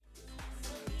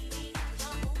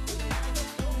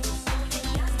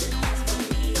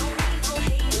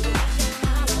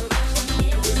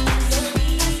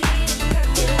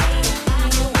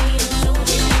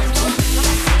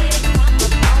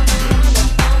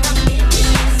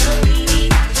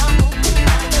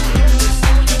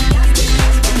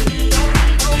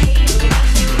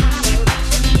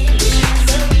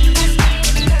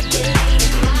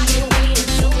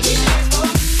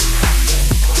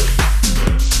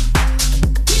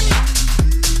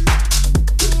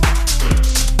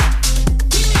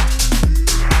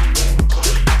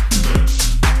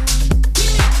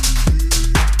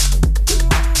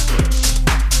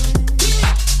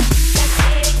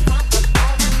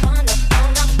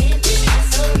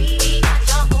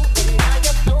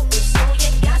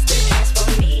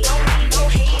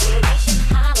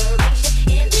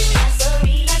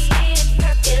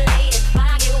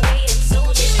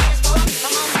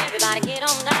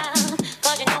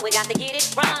you know we got to get it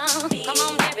from. Come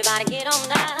on, everybody, get on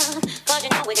down. Cause you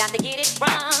know we got to get it from.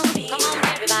 Come on,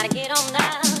 everybody, get on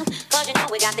down. Cause you know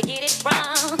we got to get it from.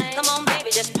 Come on,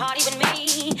 baby, just party with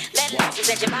me. Let loose and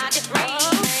set your body free.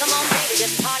 Come on, baby,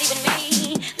 just party with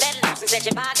me. Let loose and set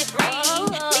your body free.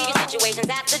 Leave your situations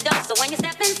at the door. So when you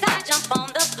step inside, jump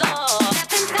on the floor.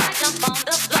 Step inside, jump on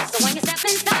the floor. So when you step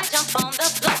inside, jump on the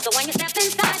floor. So when you step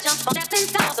inside, jump on, step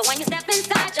inside. So when you step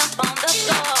inside, jump on the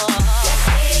floor. Let's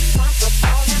get it crunk up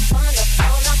on that fun up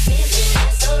all up in the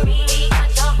dancery. We got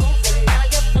y'all open, now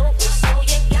you're floating, so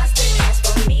you got to dance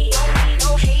for me. Don't need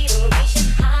no hateration,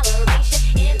 holleration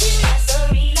in this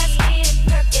dancery. Let's get it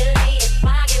percolated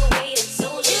while you're waiting, so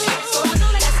just dance for me.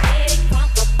 Let's get it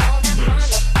crunk up on that fun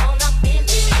up all up in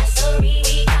this dancery.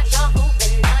 We got y'all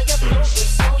open, now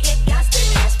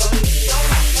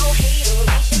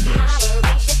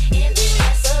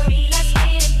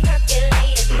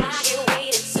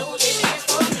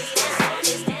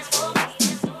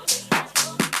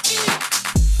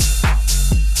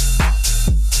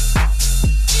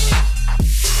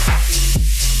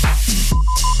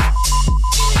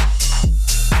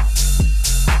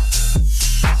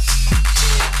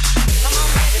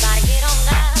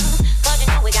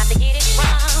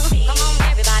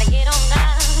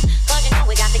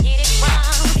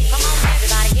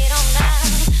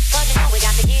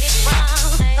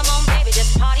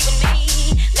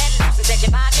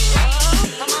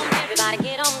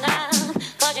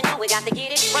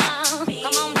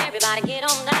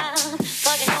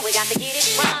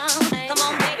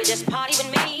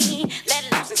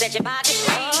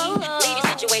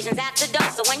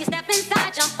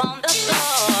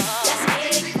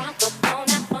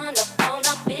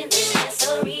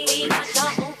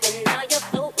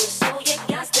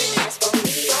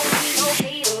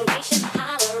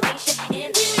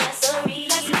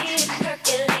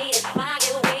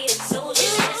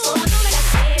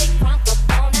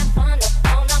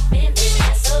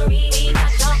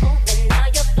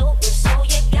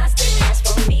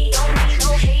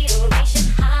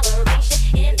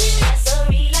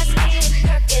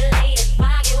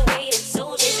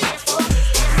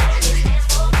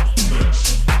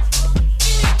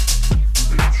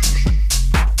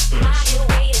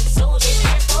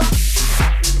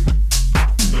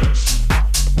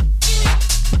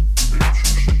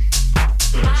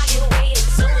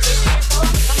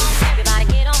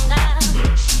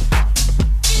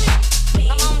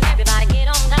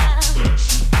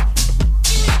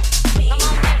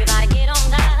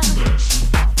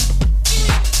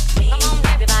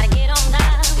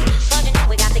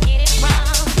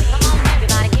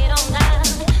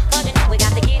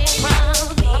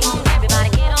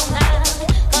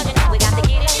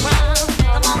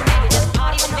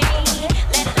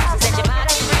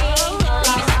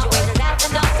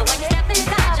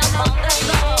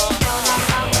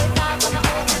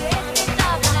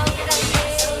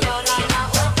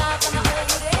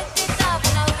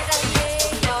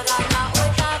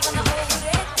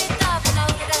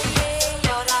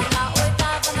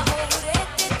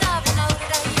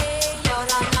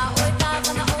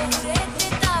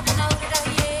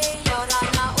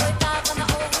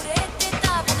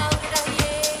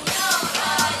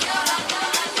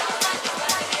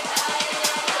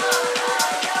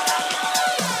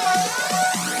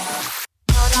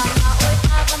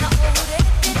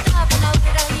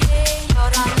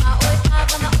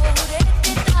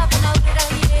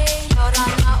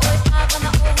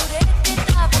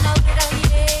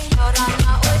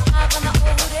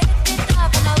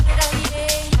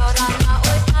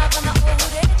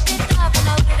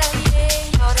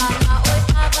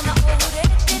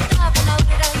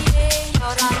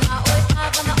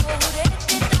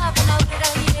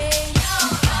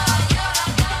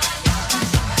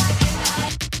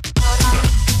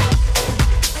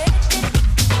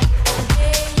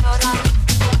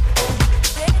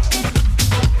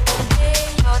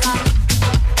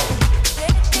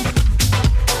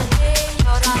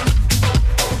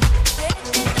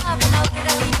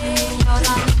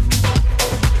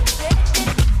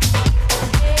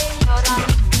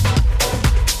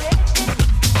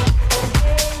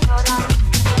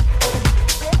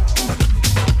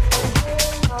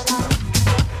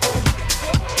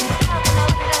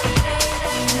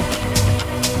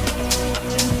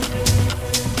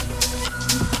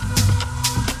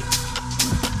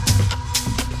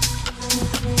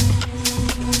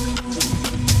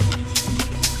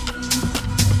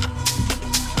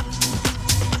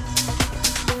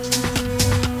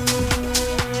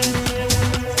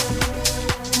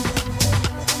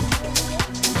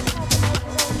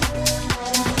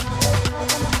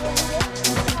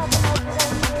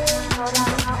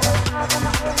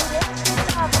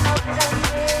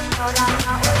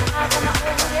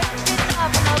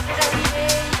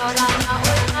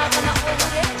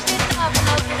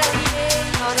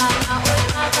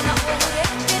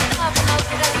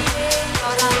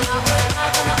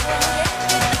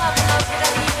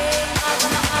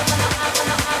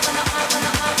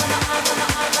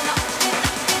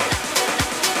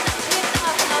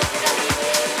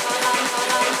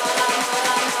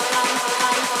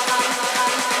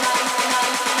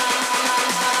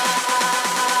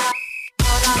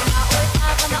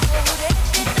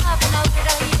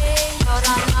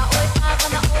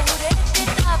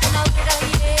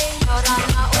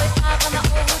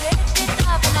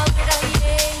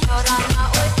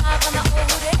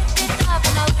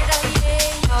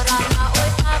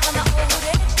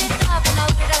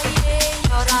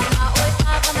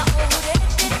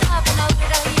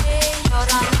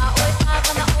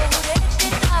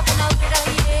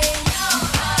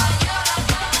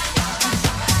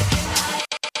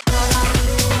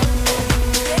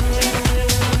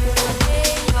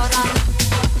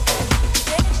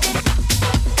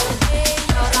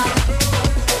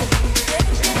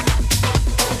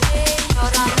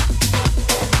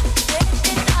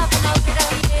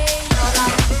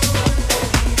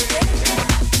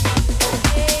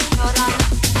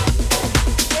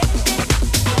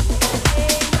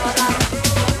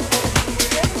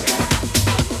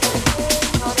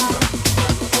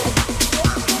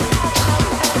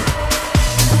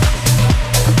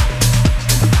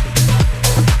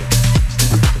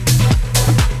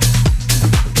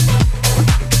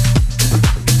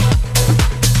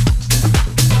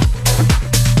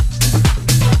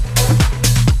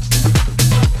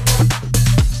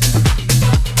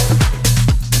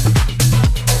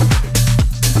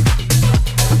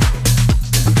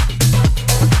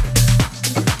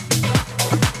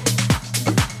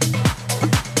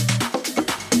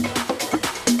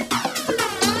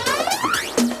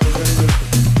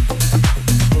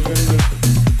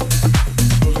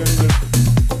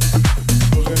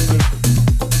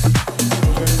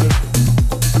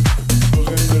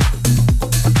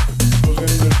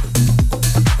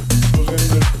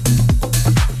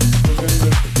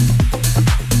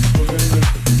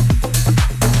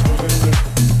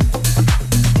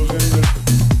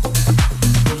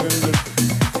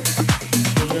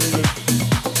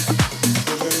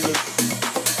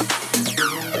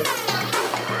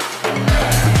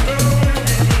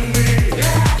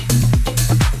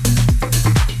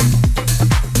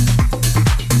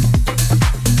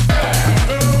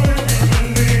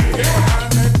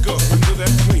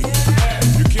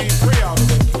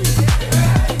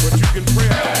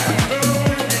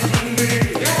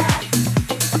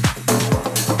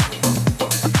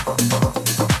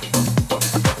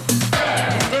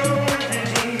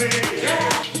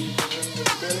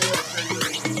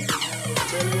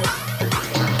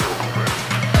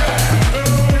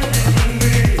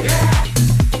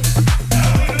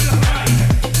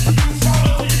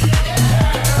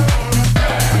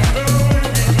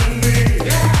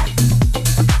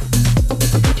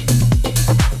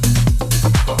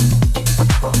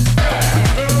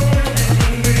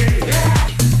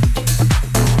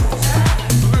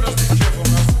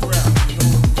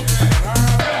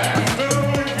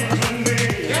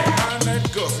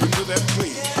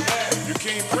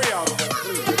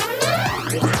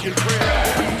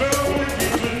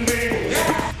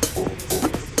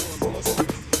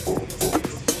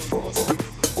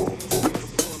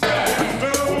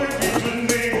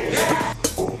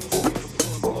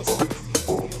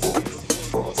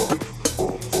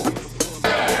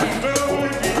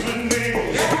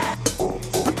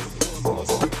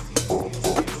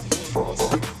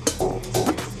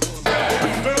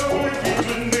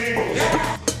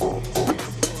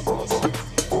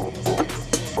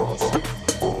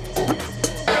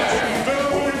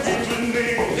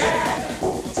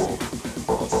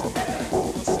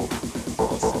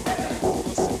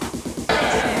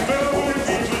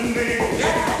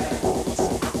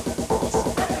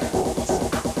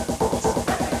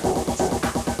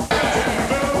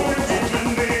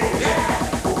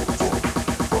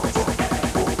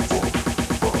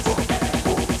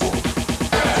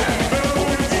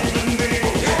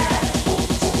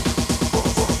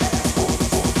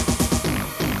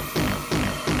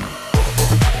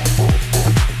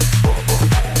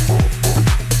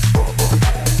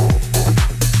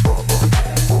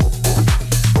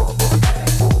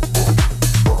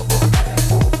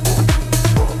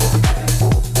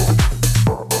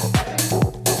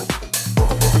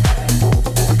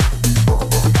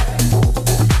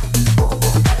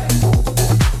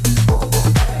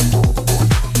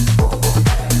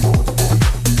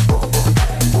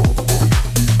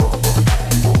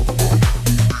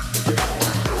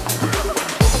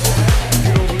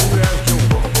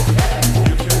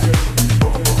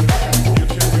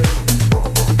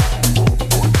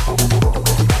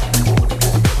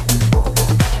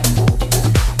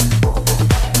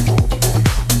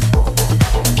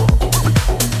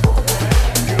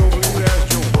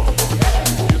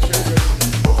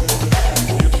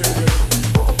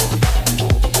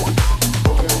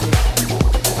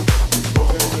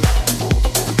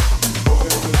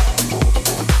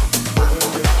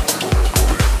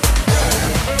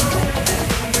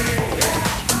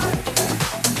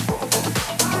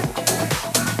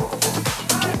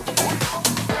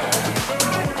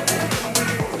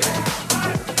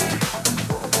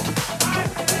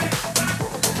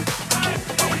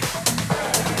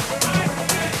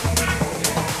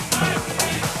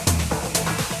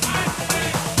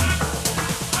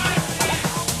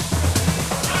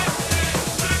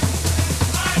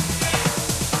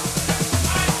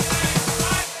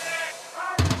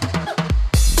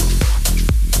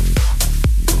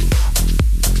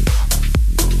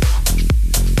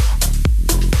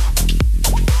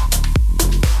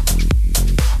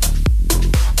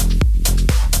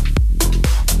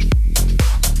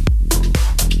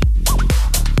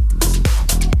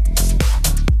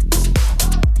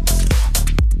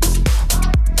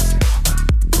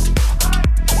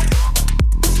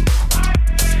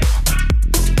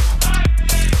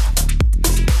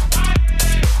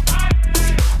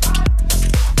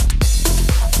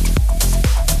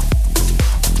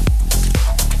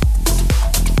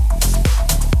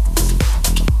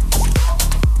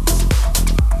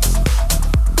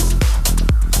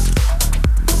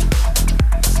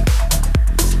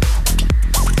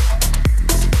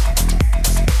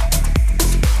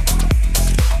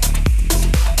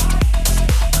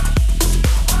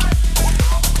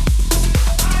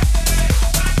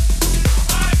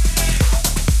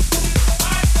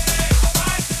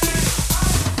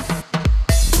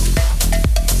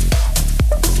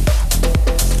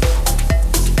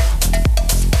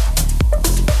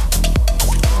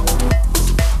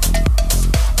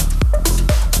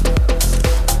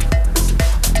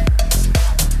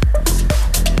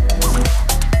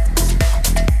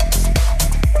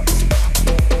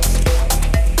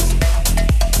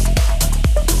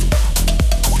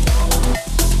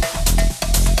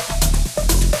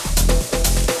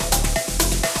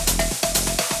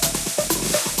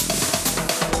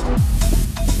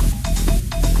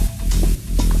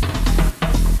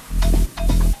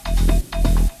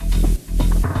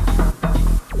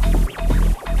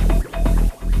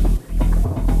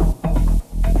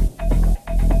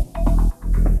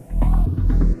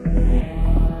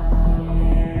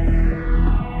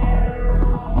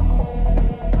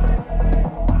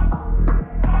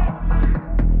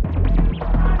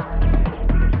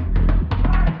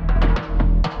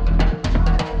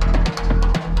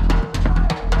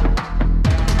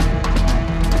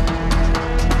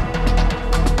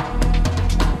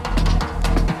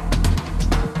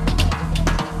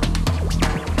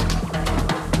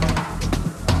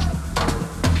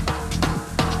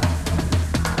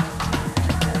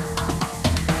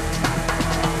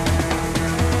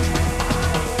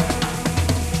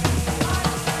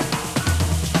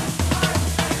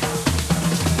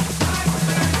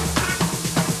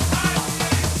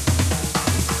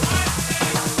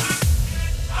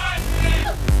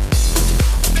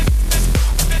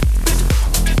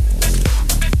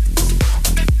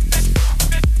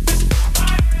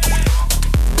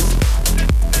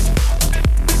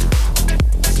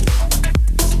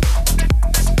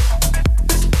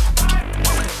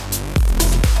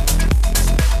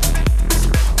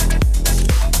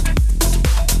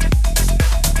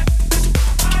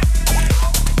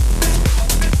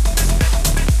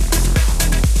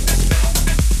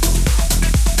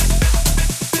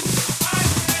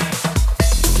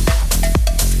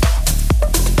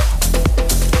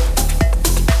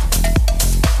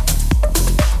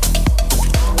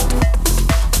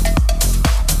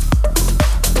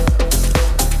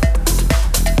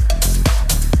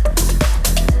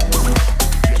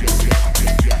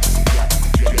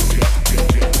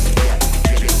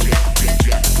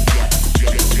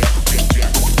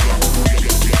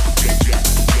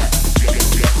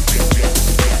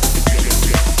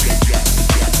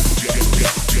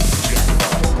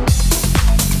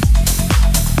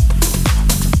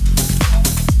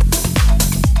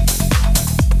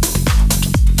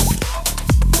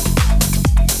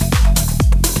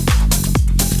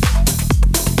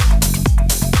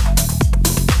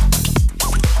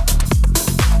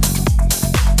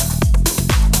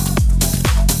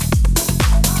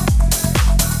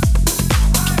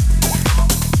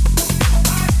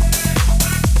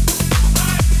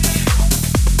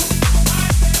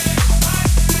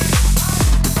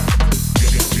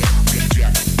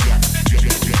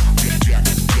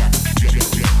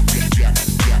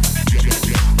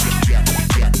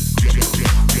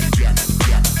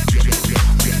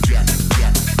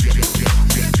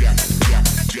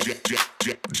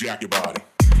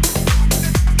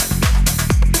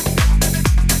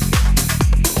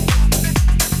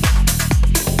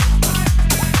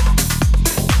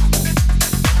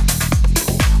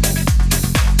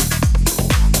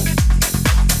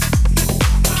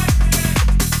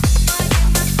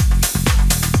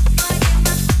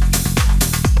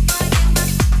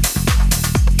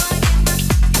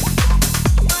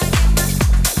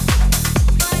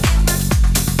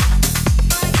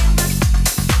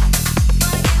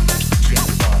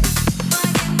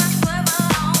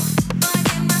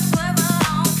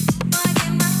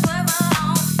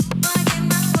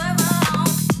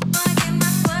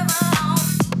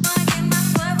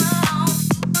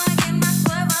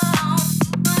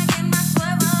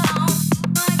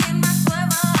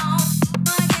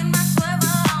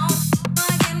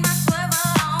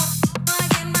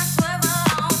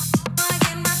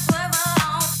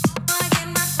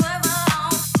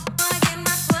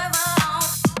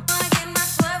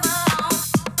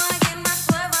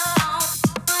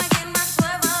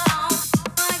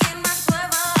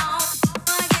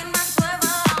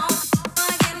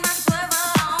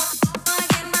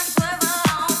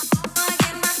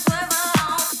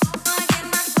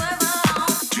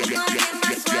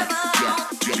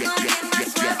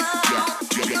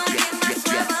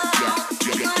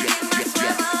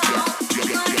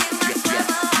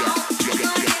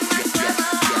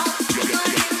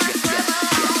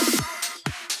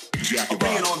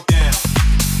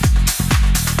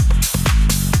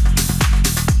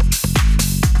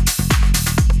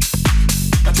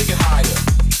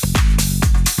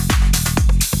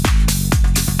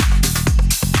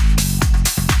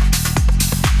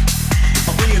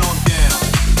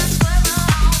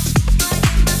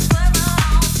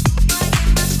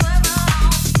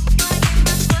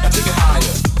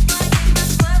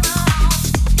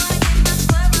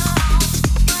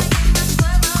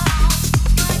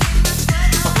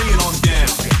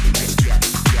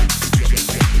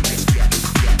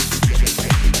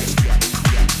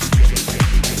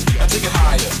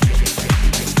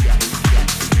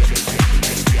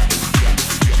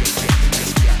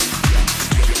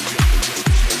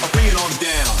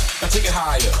take it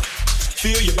higher.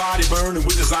 Feel your body burning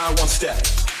with desire one step.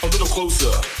 A little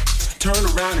closer. Turn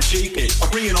around and shake it.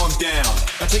 Or bring it on down.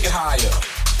 Now take it higher.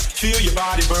 Feel your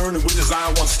body burning with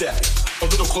desire one step. A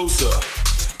little closer.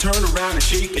 Turn around and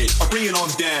shake it. Or bring it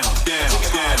on down. Down,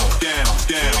 down, down,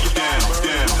 down, down,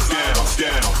 down, down, down,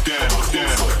 down,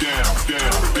 down, down,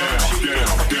 down,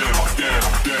 down,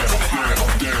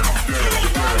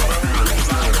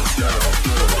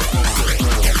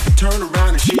 turn around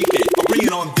and shake it, or bring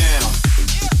it on down.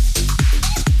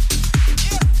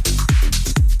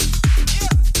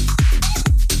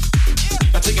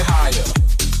 Now take it higher.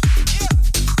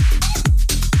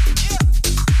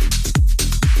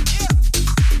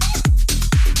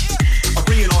 Or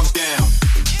bring it on down.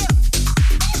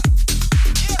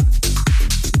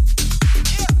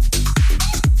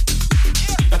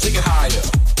 Now take it higher.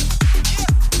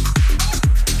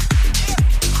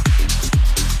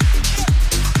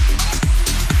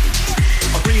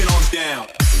 Down.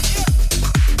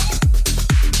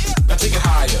 Now take it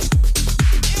higher.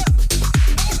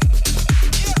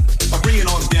 I'll bring it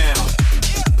on down.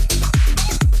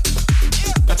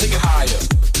 Now take it higher.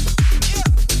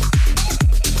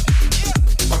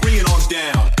 I'll bring it on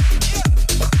down.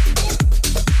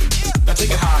 Now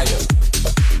take it higher.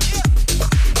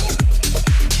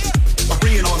 I'll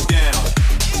bring it on down.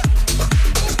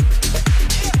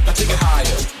 Now take it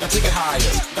higher. Now take it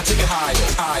higher. Now take it higher.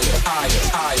 Higher, higher,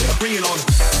 higher. Bring it on.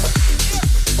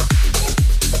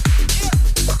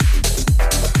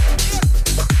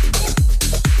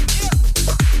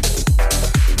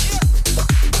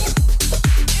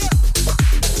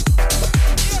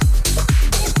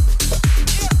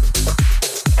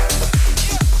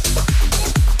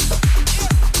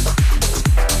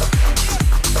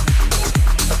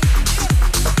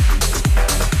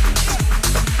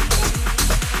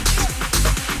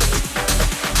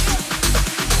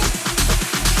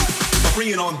 Bring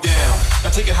it on down, now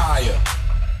take it higher.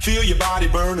 Feel your body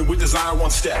burning with desire one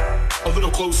step. A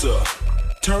little closer.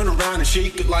 Turn around and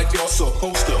shake it like you're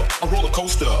supposed to. A roller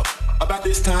coaster. About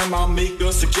this time I'll make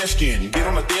a suggestion. Get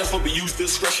on the dance floor, but use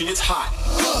discretion, it's hot.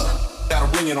 That'll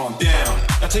bring it on down,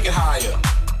 now take it higher.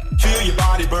 Feel your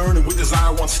body burning with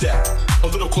desire one step. A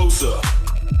little closer.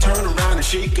 Turn around and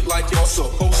shake it like you're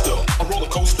supposed to. A roller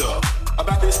coaster.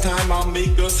 About this time I'll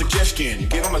make a suggestion.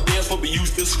 Get on the dance floor, but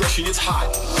use discretion, it's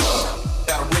hot.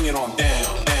 That'll bring it on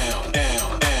down, down,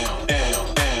 down, down, down,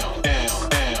 down, down, down,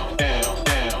 down, down, down,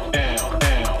 down, down,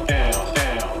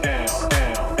 down,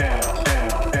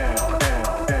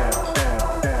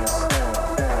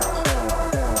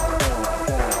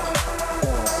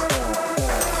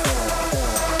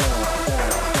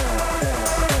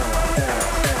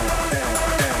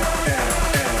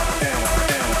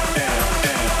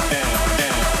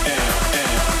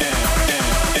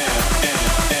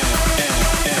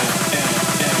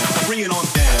 bring it on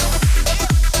down.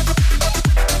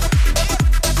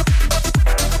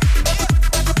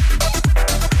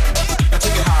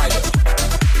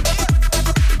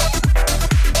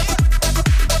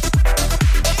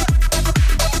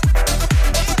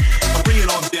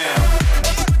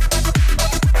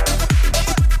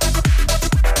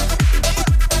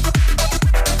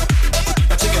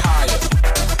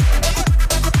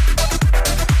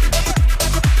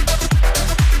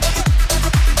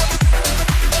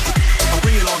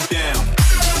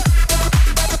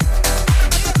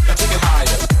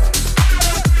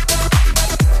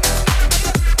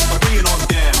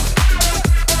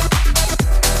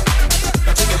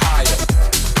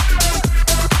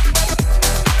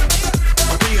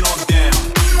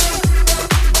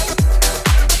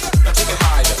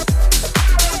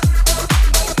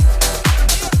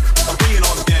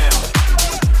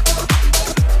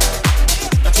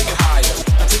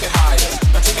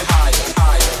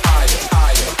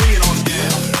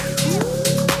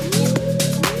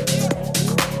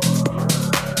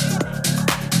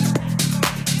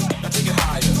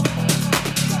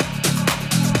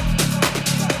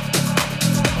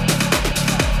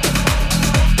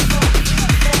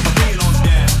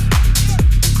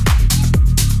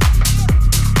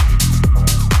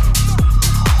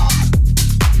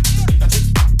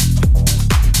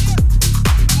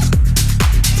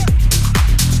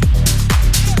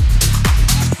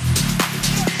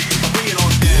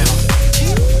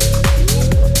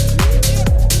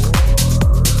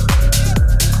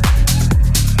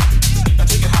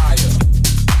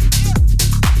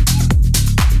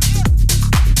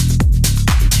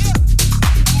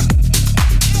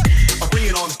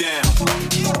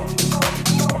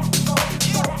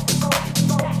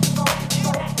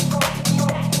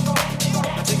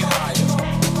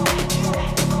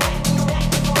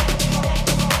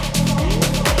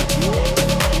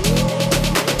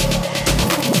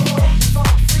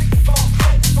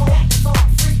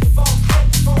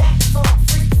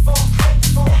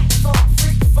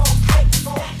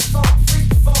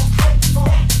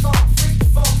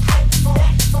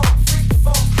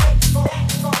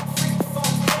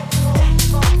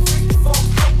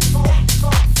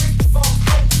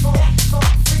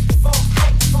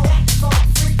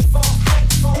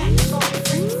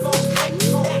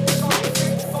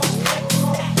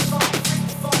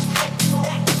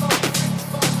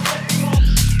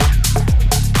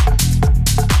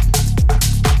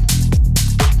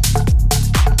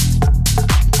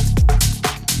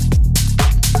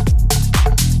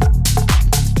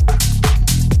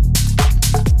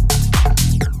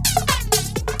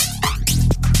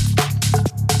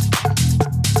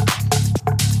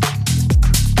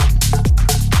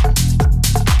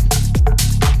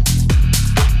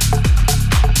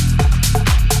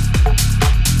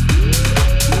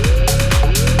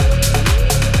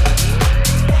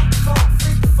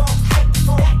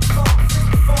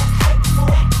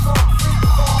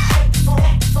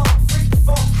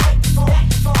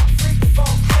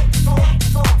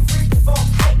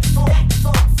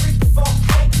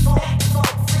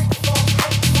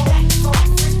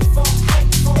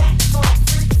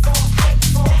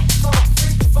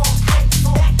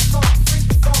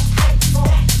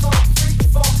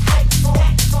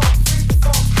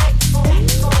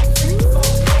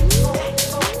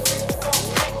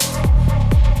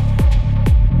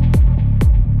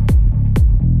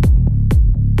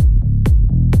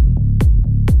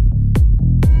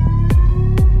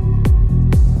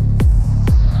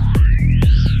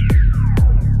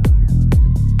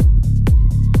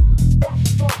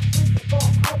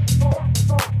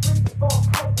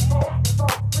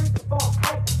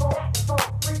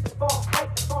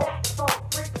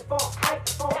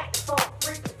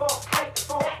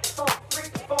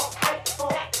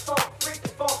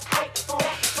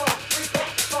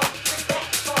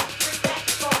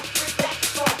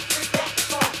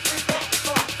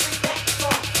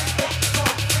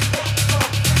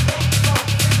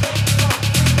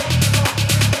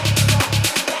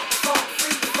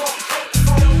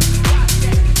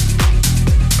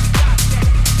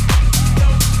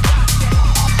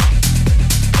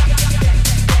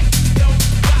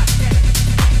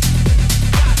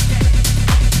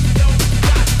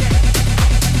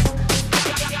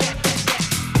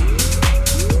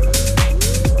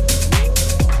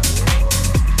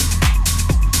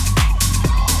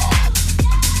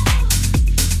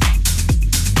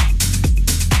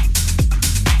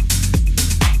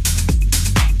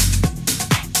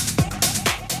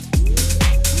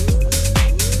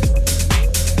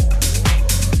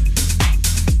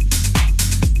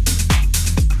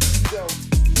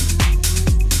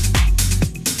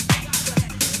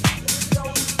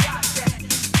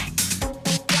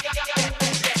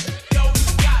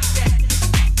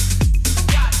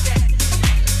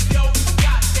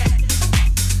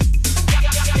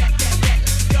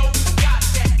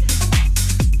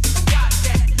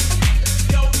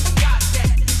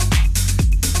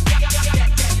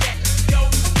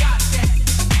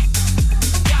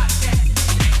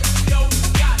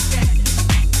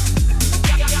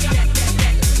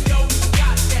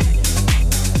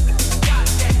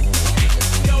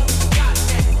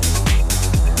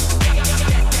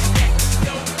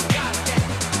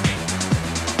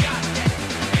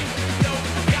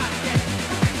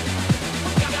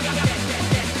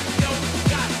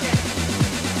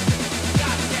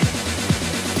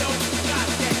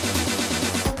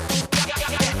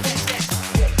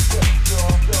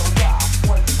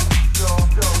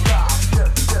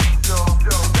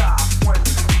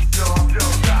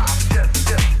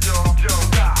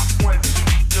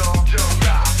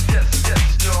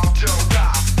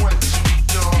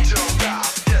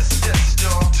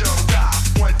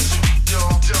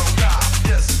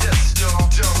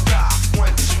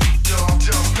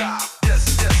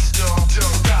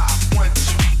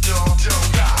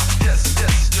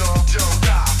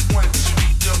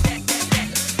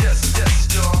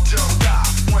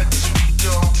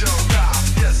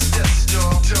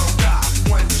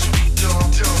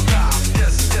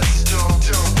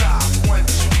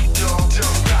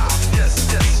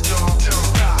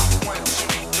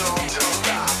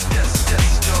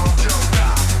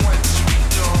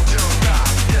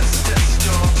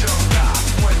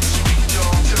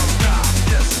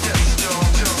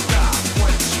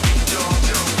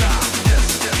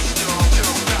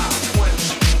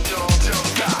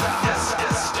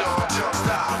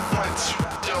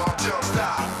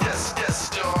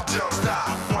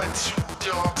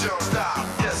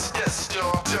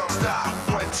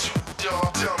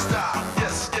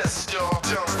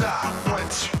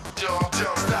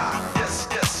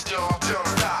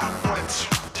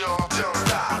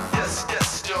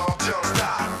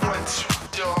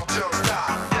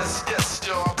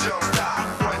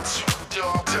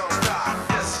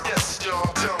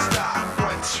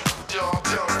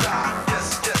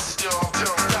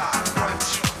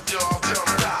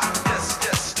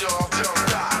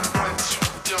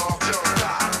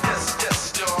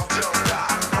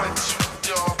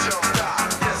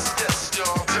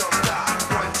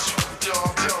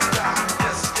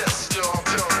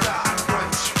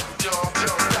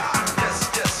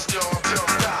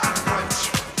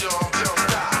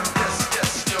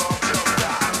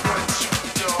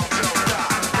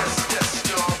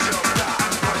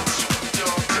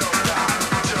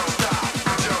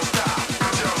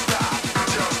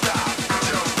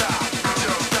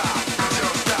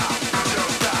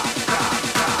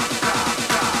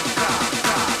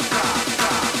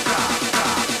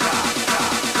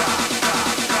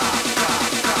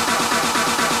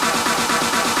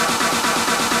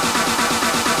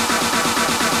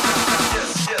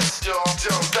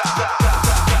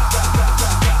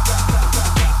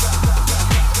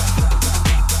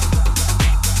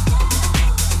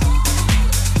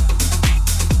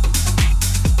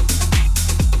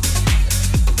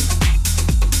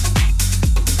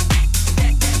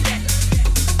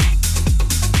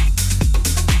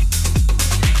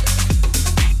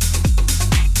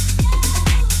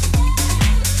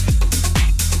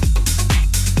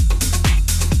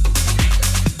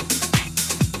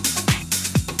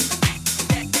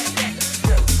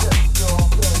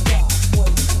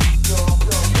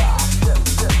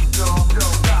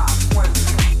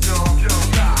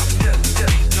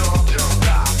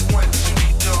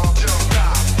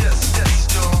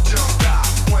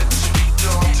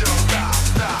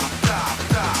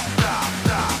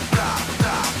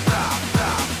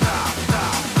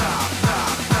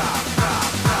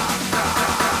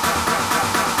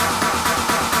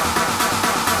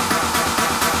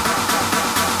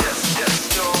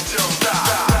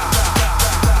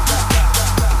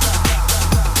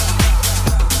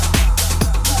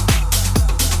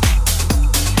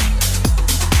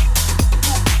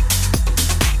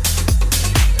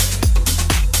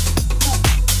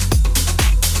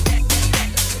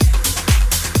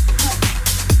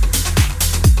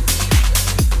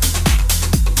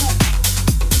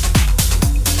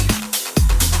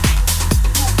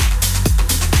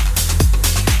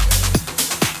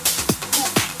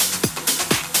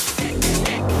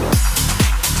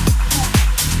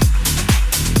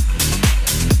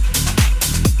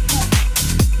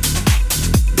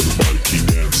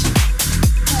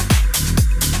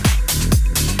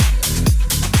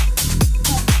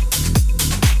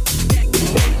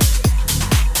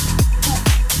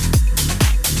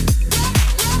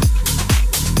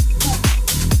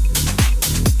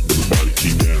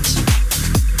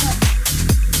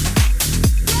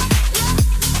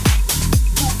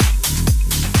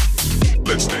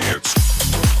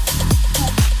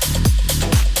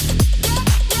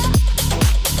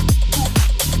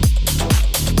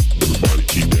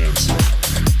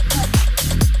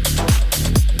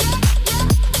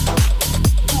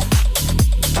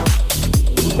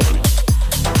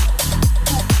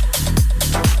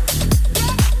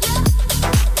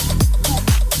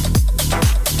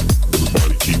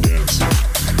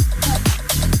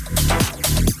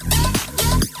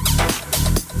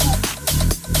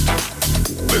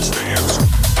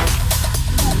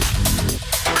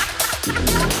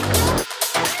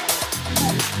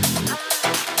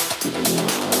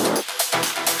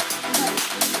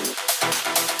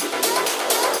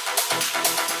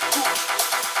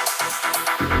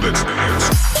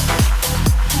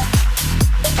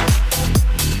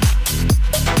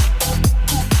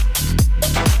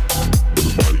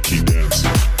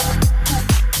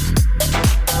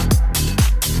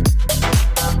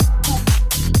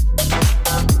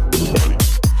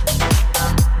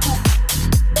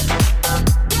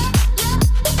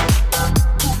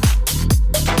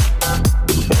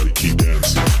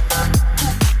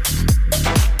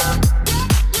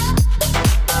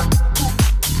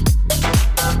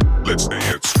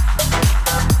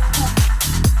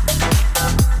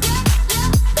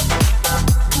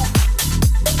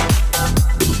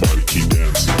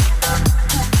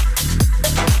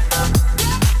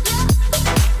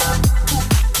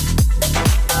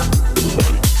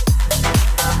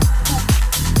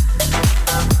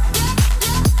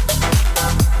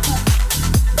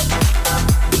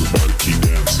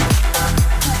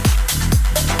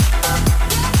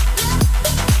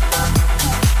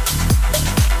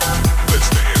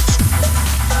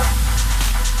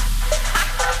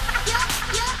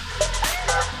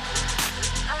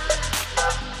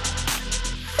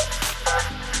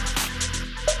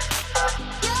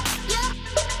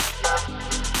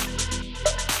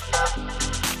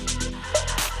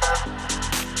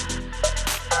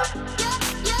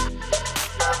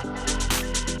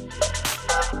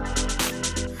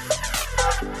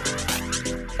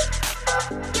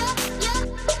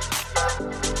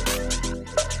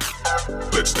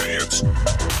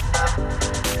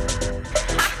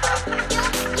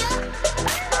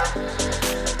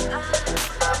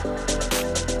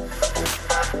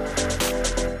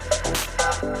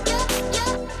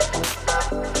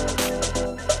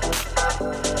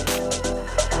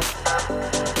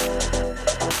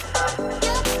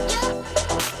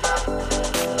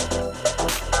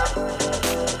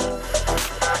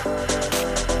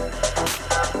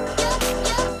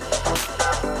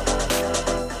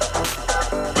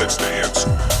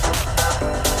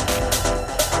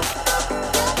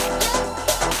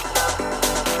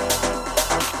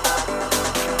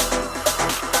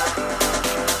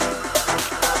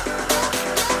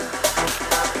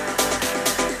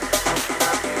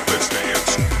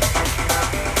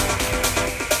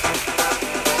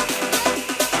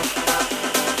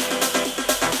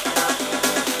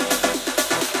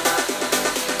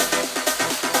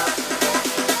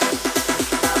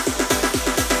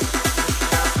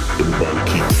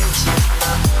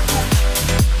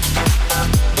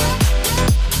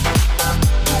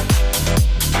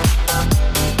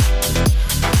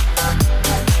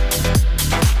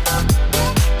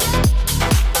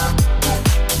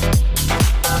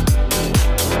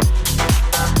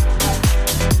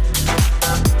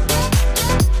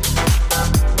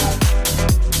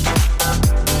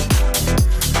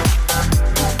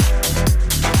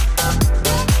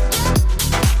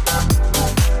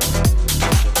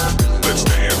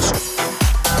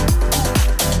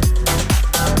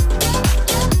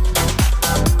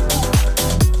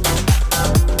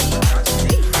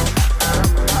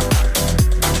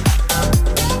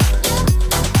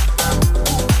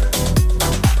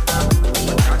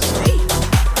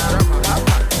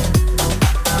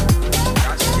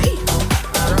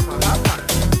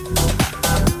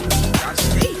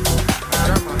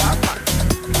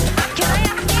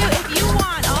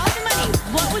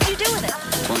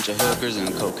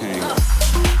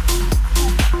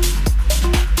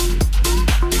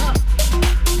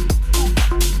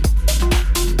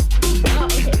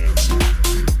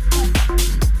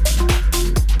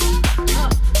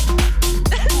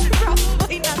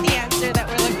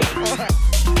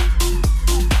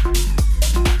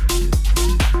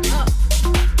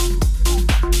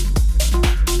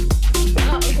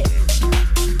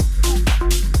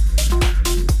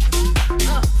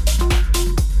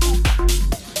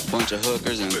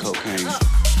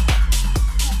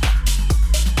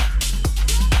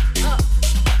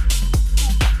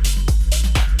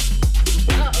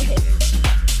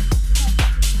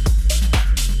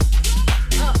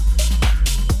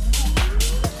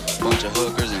 Bunch of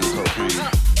hookers and cocaine.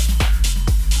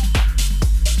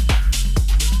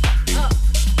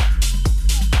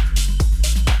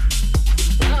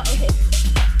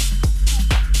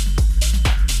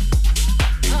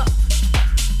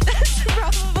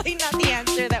 Probably not the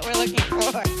answer that we're looking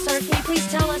for. Sir, can you please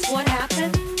tell us what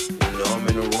happened? You know, I'm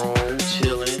in the room,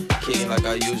 chilling, kicking like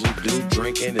I usually do,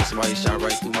 drinking, and somebody shot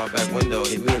right through my back window,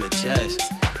 hit me in the chest.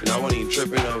 You know, I wasn't even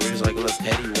tripping over it. It's like a little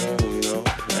petty wound, you know?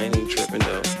 I ain't even tripping,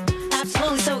 though.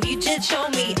 Absolutely. So you did show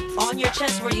me on your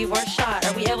chest where you were shot.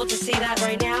 Are we able to see that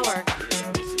right now, or? Yeah,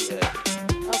 I can see that.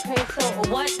 Okay, so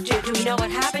what, do we know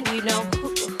what happened? Do you know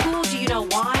who, do you know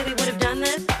why they would have done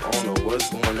this? I don't know what's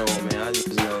going on, man. I just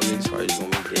know niggas probably just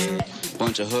gonna be dead.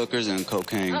 Bunch of hookers and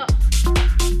cocaine. Okay.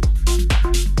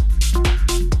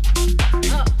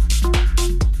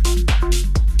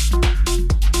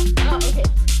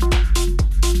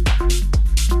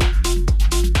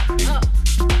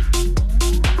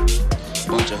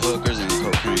 Bunch of hookers and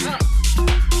cocaine.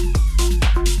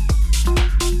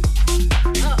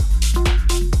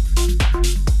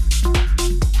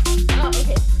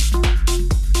 Okay.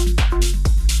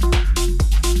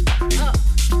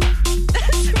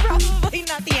 That's probably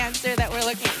not the answer that we're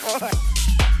looking for. Okay.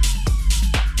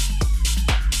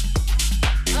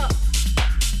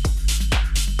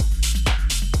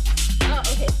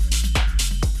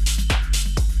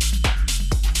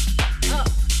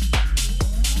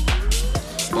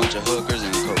 Bunch of hookers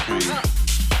and cocaine.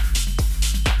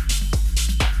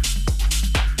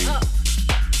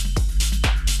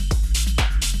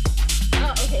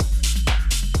 Okay.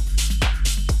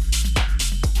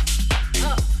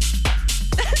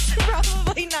 That's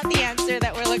probably not the answer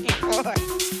that we're looking for. Okay.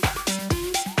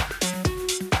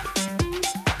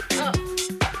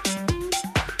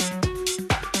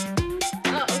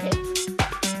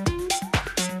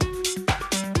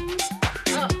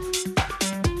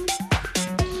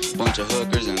 Bunch of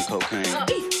hookers and cocaine. I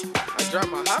dropped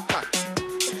my hot pocket.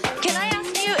 Can I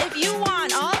ask you, if you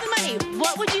won all the money,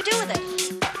 what would you do with it?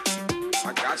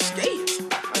 I got scared.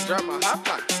 I dropped my hot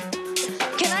pocket.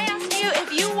 Can I ask you,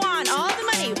 if you won all the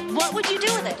money, what would you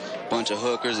do with it? Bunch of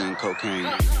hookers and cocaine.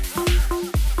 Okay.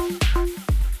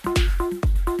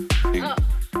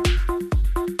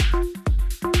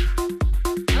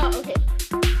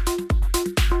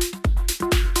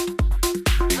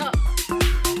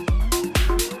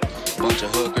 Bunch of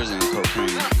hookers and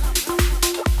cocaine.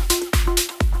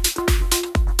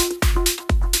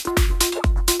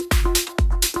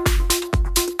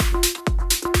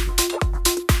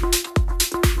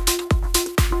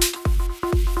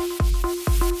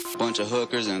 Bunch of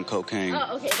hookers and cocaine.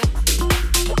 Okay.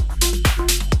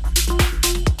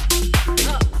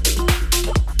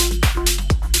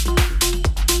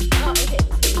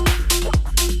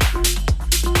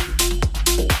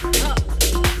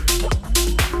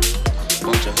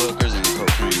 Bunch of hookers and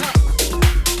cocaine.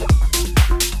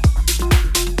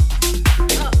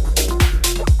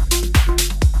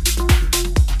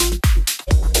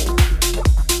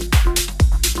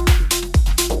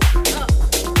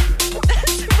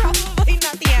 That's probably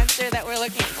not the answer that we're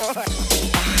looking for. I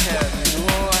had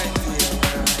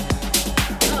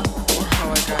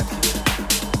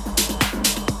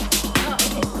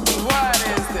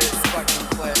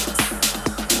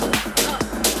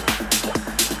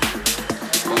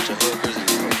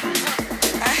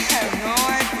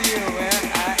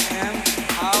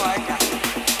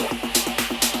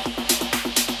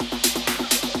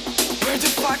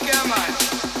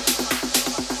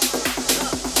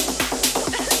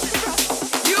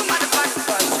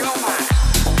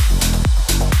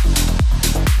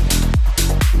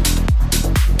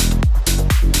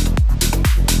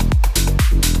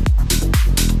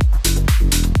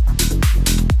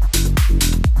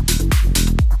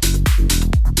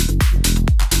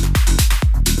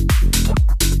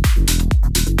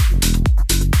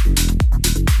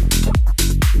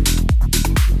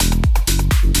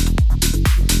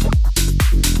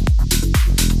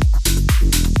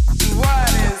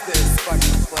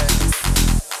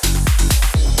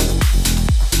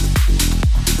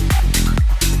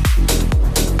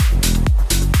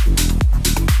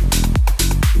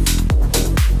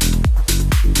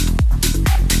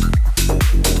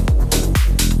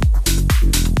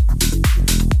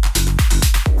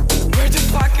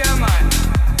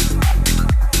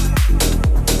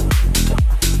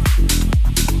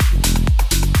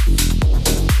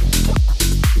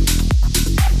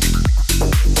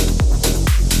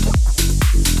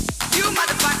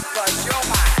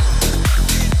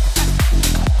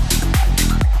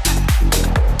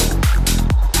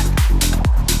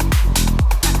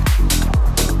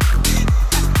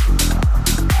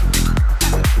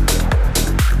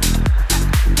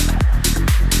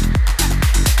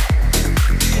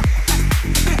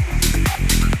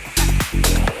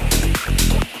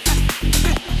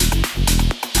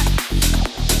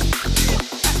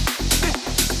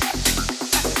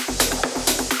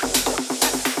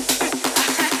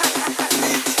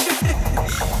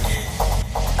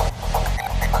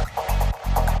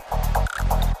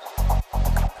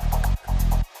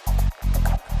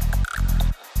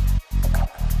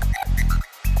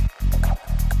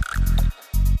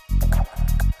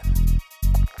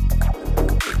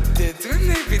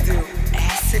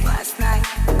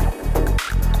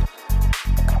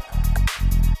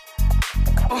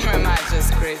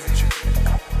crazy trip.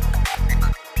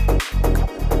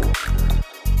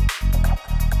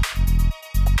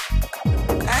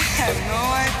 I have no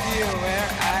idea where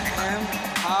I am,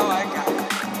 how I got here.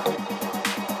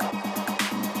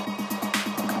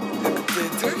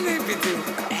 Did you maybe do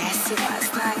acid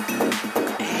last night?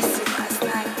 Acid last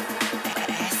night.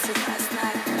 Acid last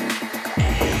night.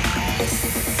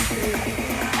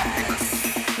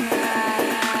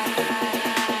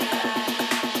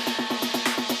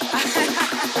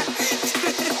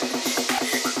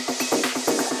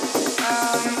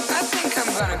 I think I'm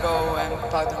gonna go and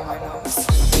powder my nose.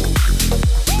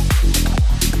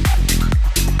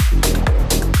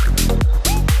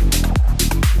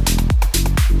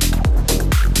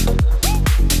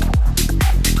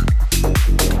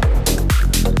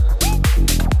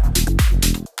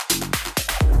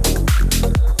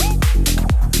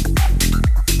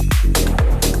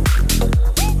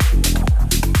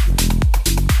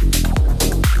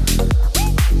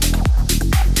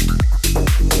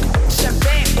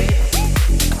 Champagne, baby.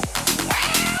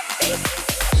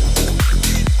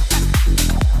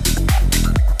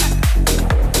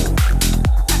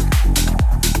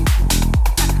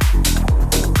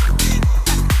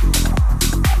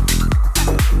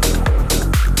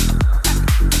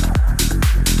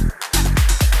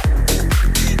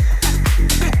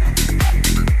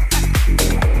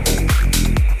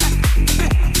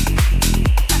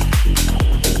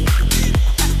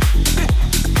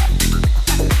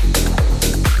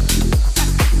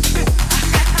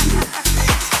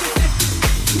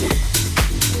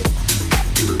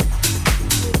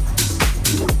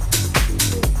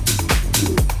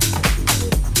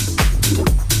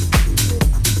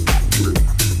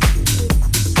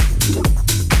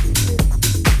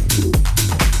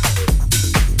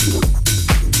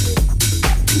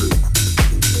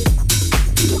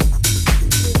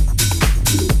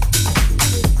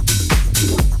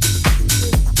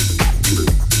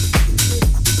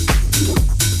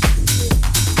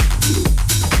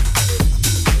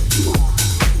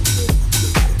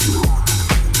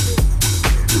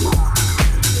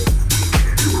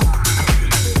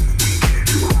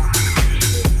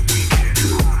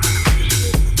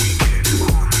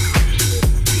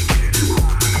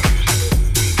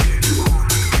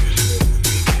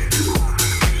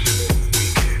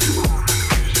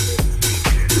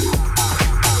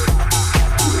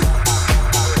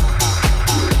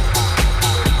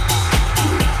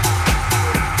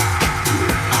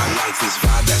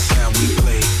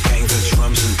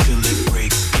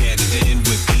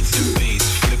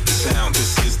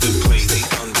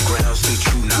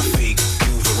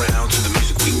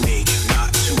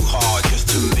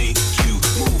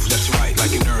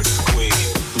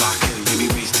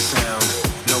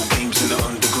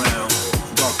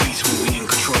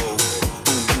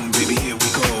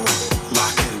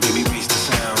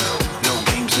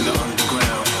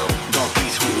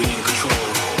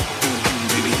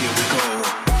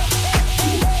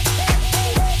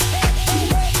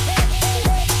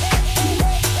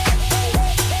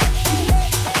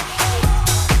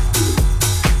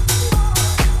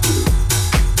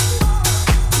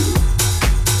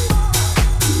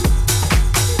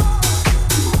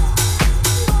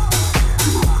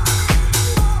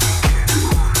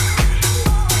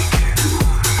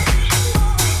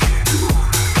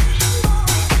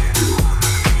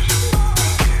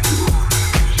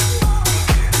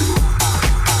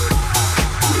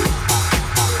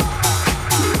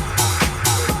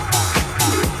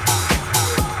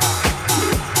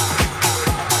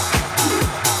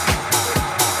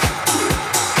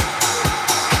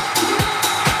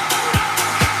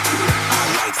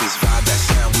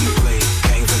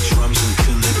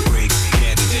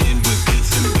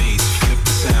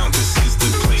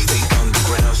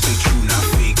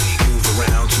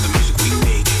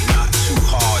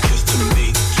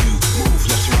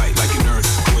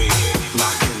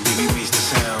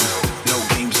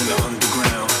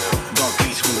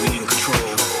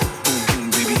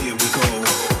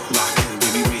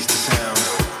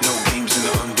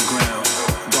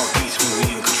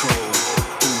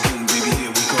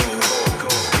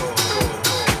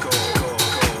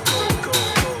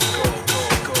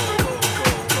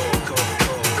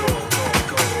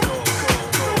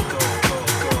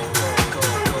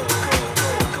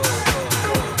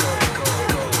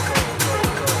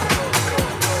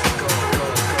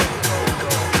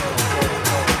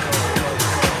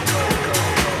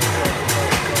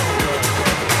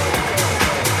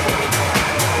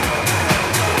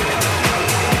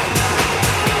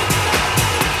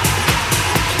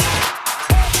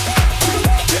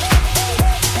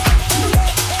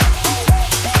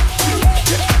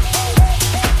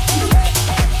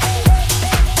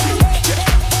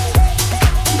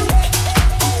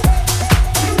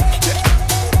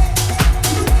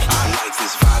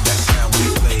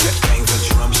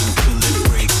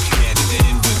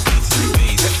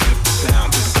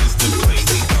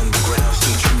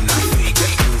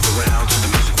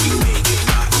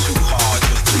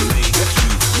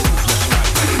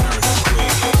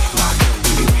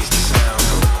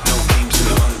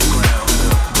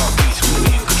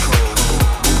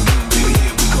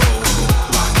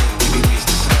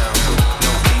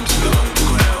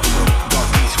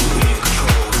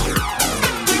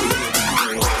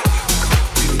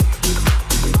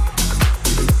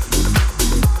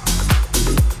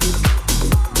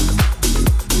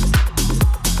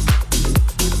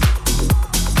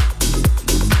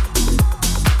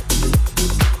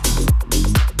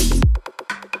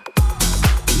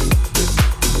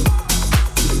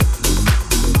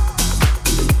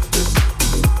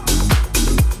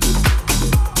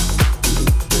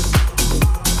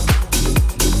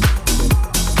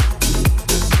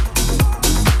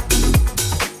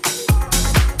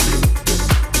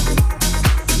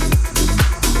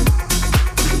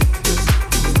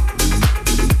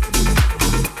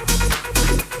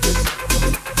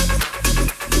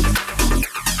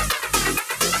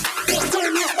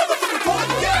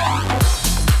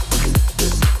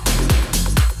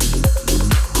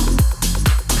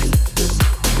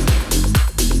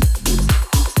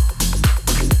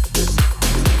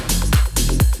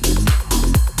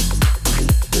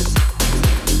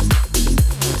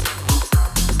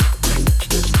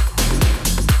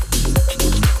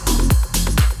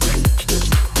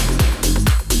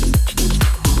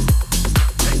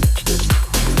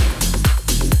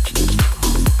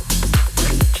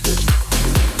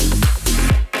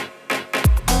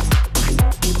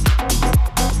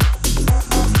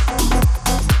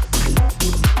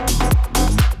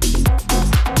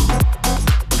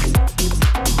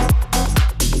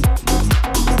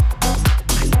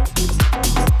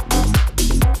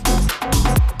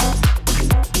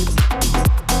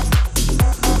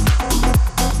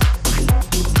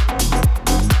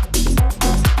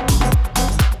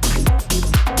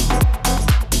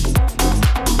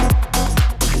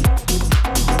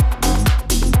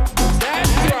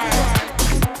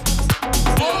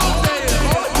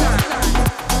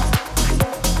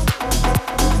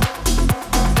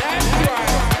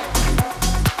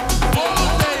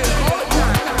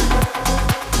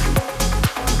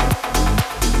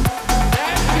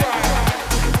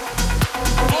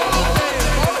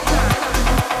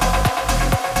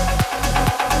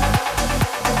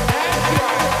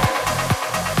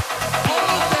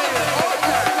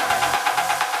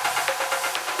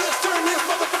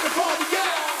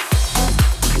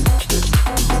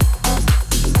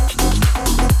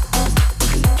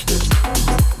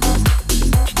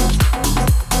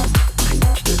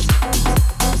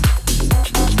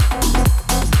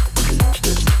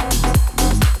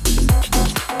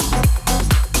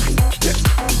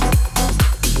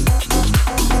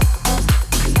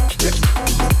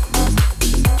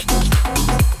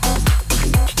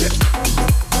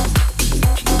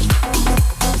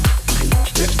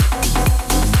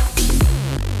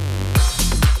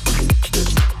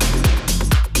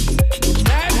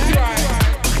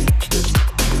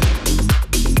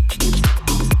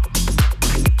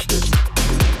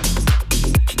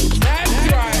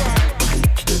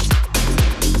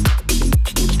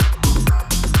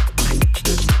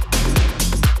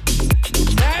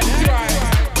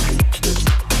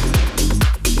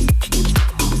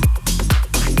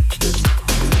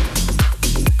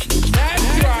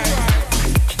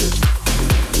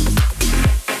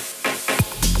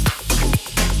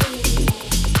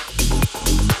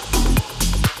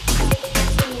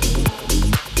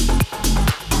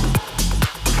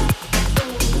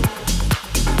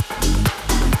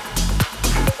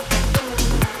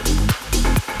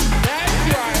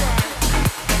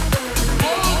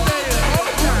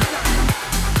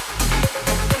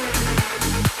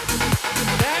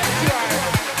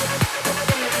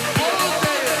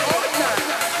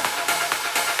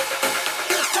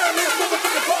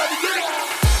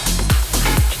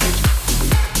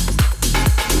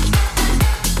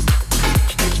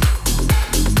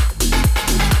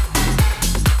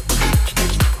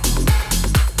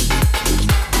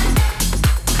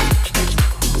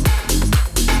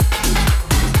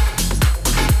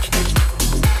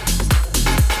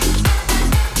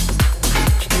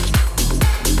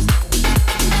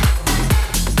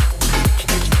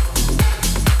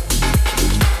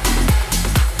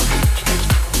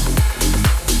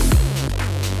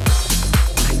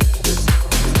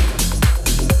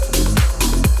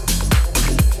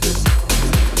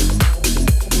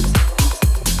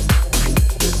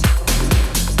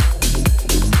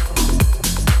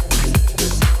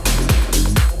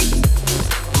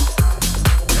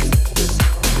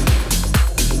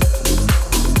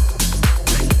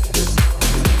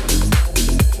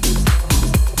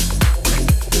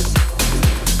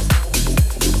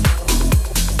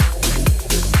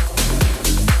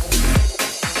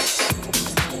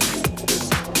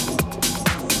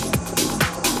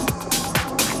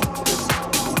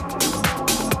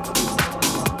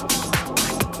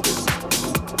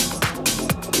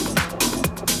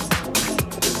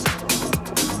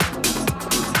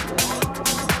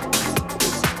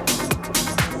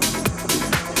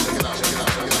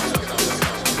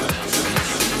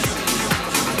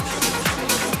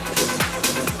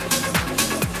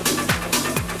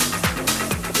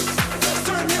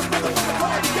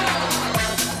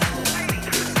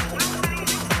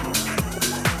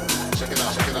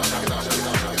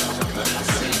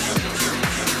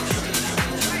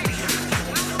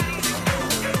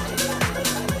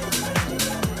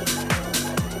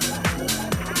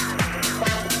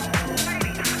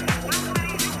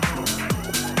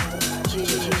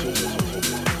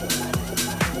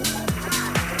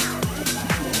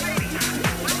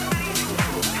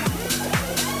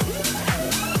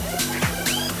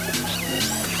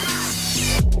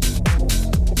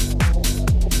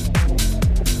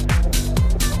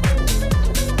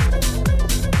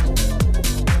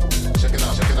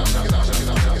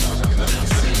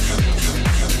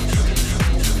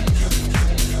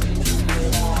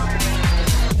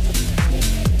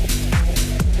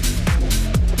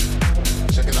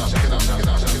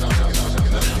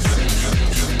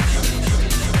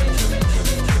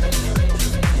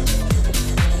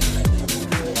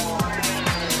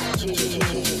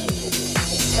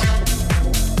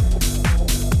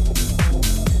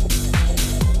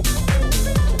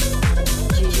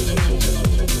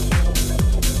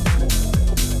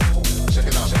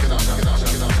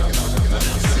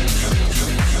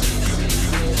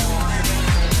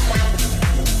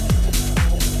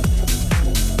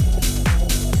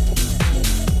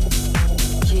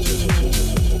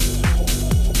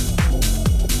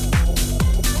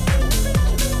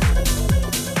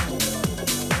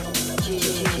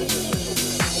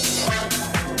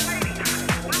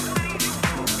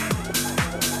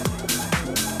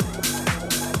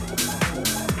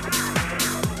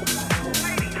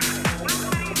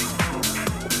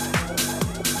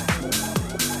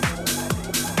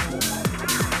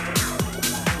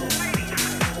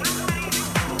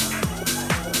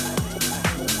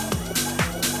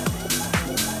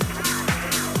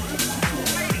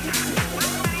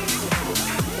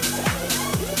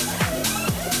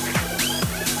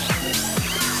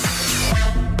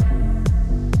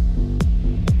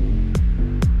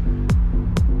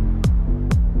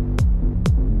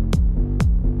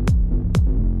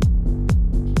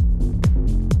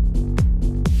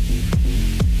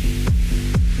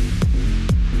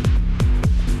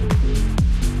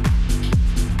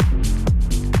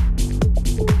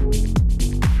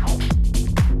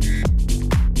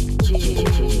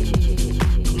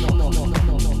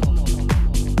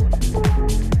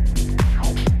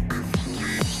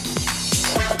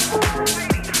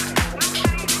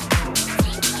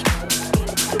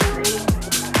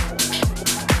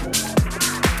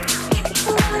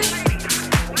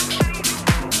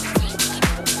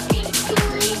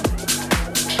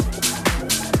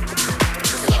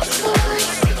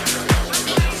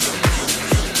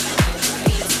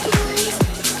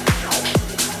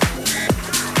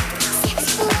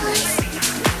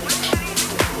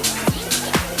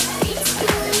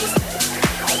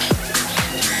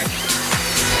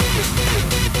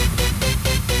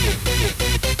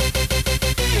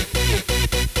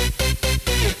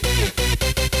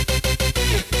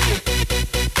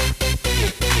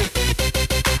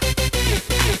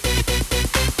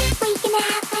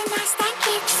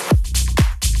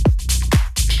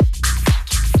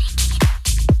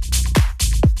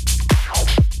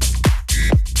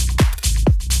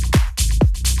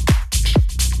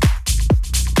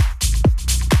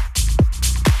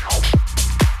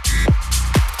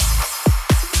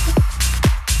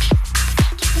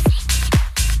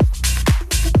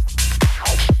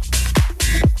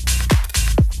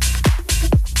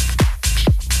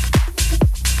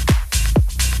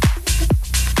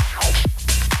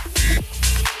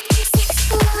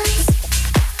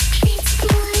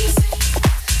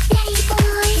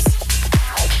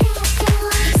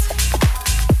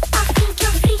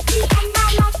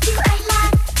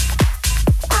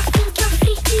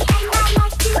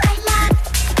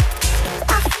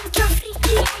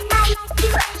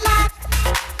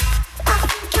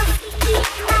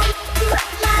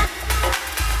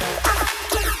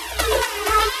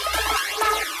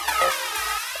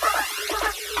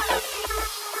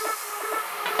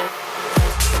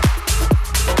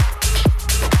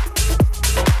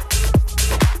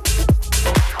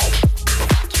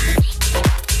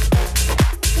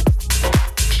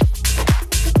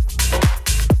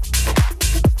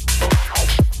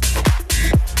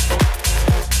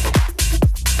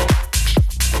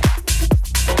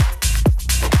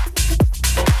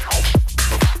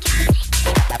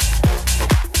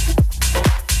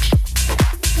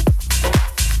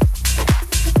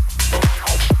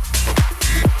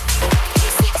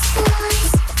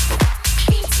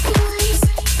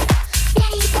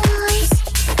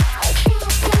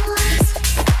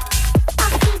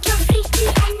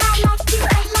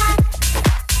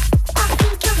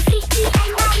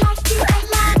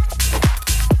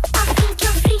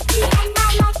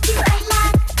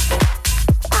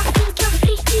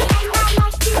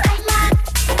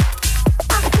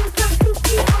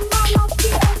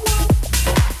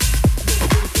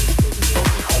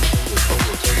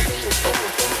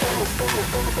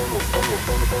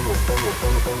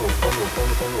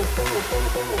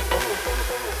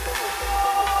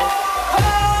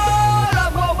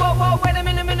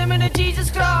 Wait a minute,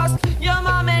 Jesus Christ. Your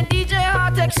mom and DJ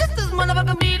Hardtech, sisters,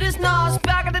 motherfucking beat is nos.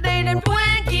 Back in the day, them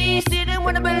Twinkies didn't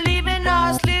wanna believe in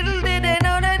us. Little did they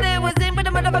know that they was in for the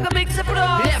motherfucking big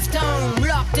surprise. Left home,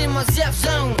 locked in my Zeph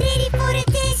zone. Ready for the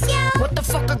test, yo. What the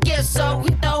fuck, I guess so.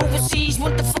 Hit the overseas,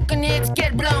 when the fucking heads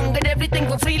get blown. Get everything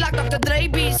for free like Dr. Dre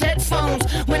B's headphones.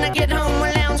 When I get home,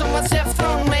 I lounge on my Zeph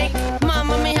throne, make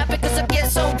mama me happy cause I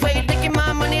get so paid. Taking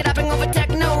my money, rapping over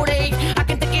techno rave. I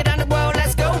can take it on the world,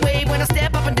 let's go wave. When I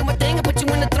step up and do my thing, I put you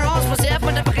in the trance. Myself,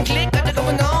 motherfucking click, got it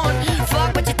going on.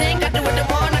 Fuck what you think, I do what I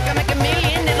want. I can make a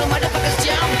million little motherfuckers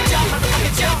jump. Jump,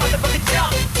 motherfucking jump, motherfucking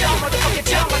jump. Jump, motherfucking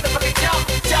jump, motherfucking jump.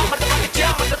 Jump, motherfucking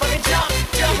jump, motherfucking jump.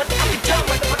 Jump, motherfucking jump,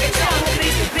 motherfucking jump.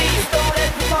 Please, don't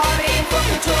let me party. Fuck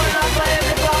control, I play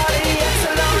everybody.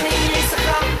 Epsilon, it's a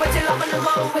club, but you're loving them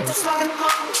all with the slugging them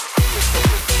all.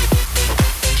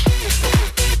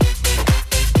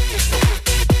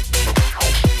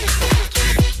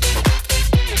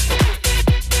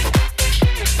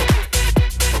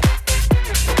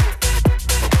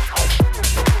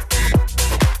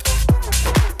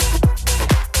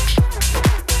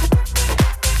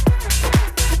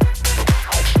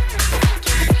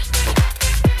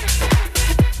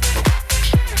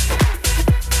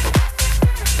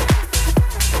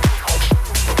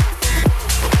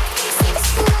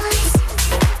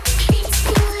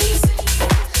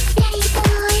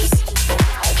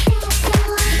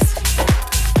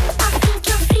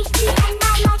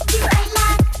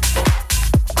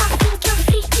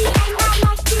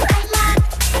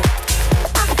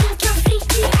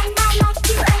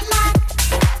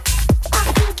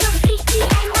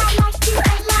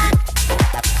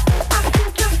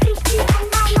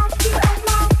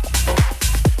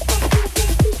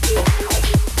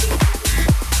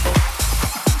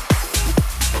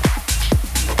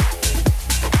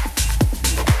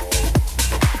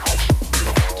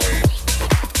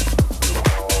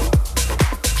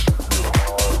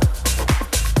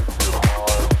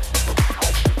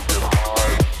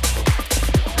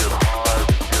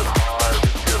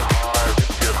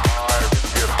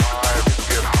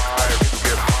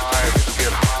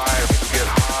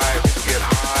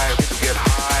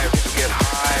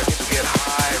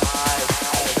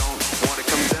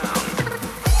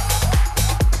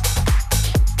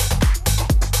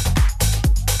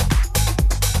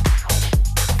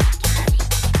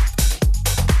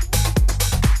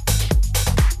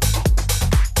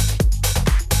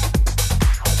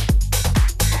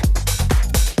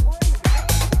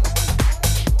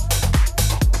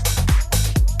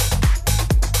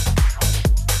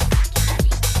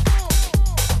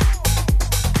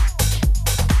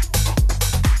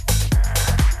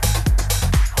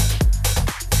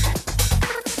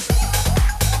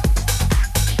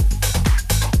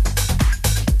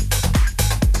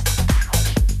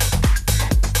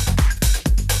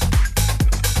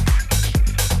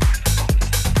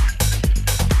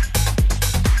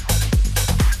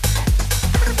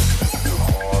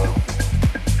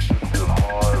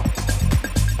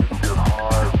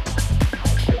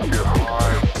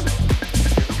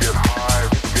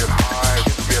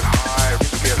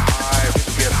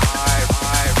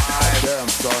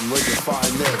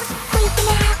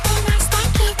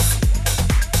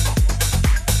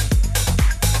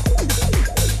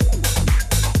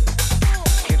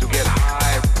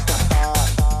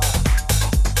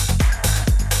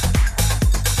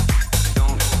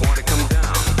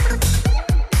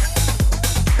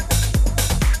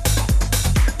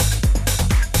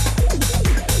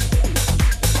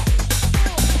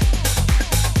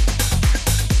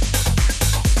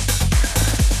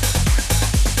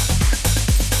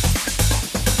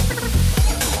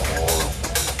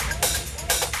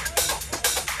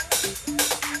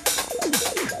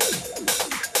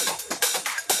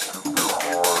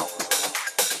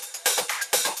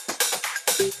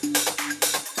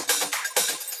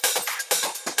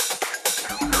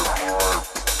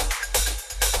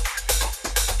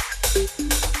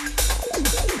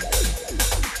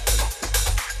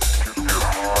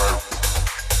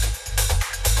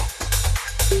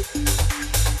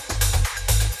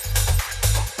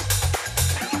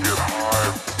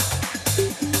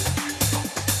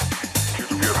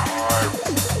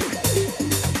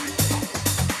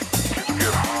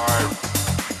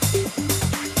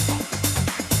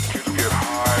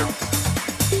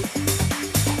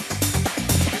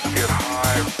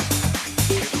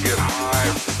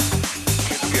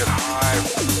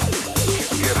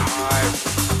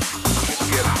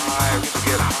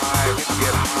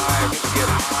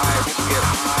 Get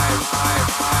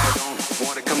high.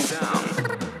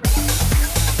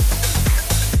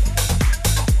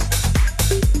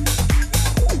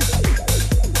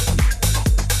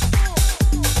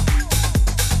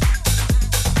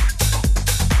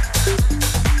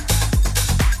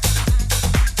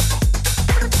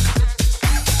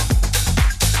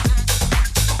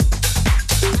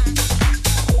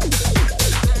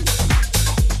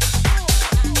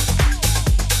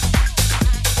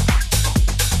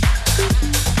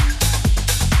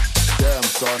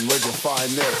 son. Where'd you find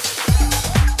this?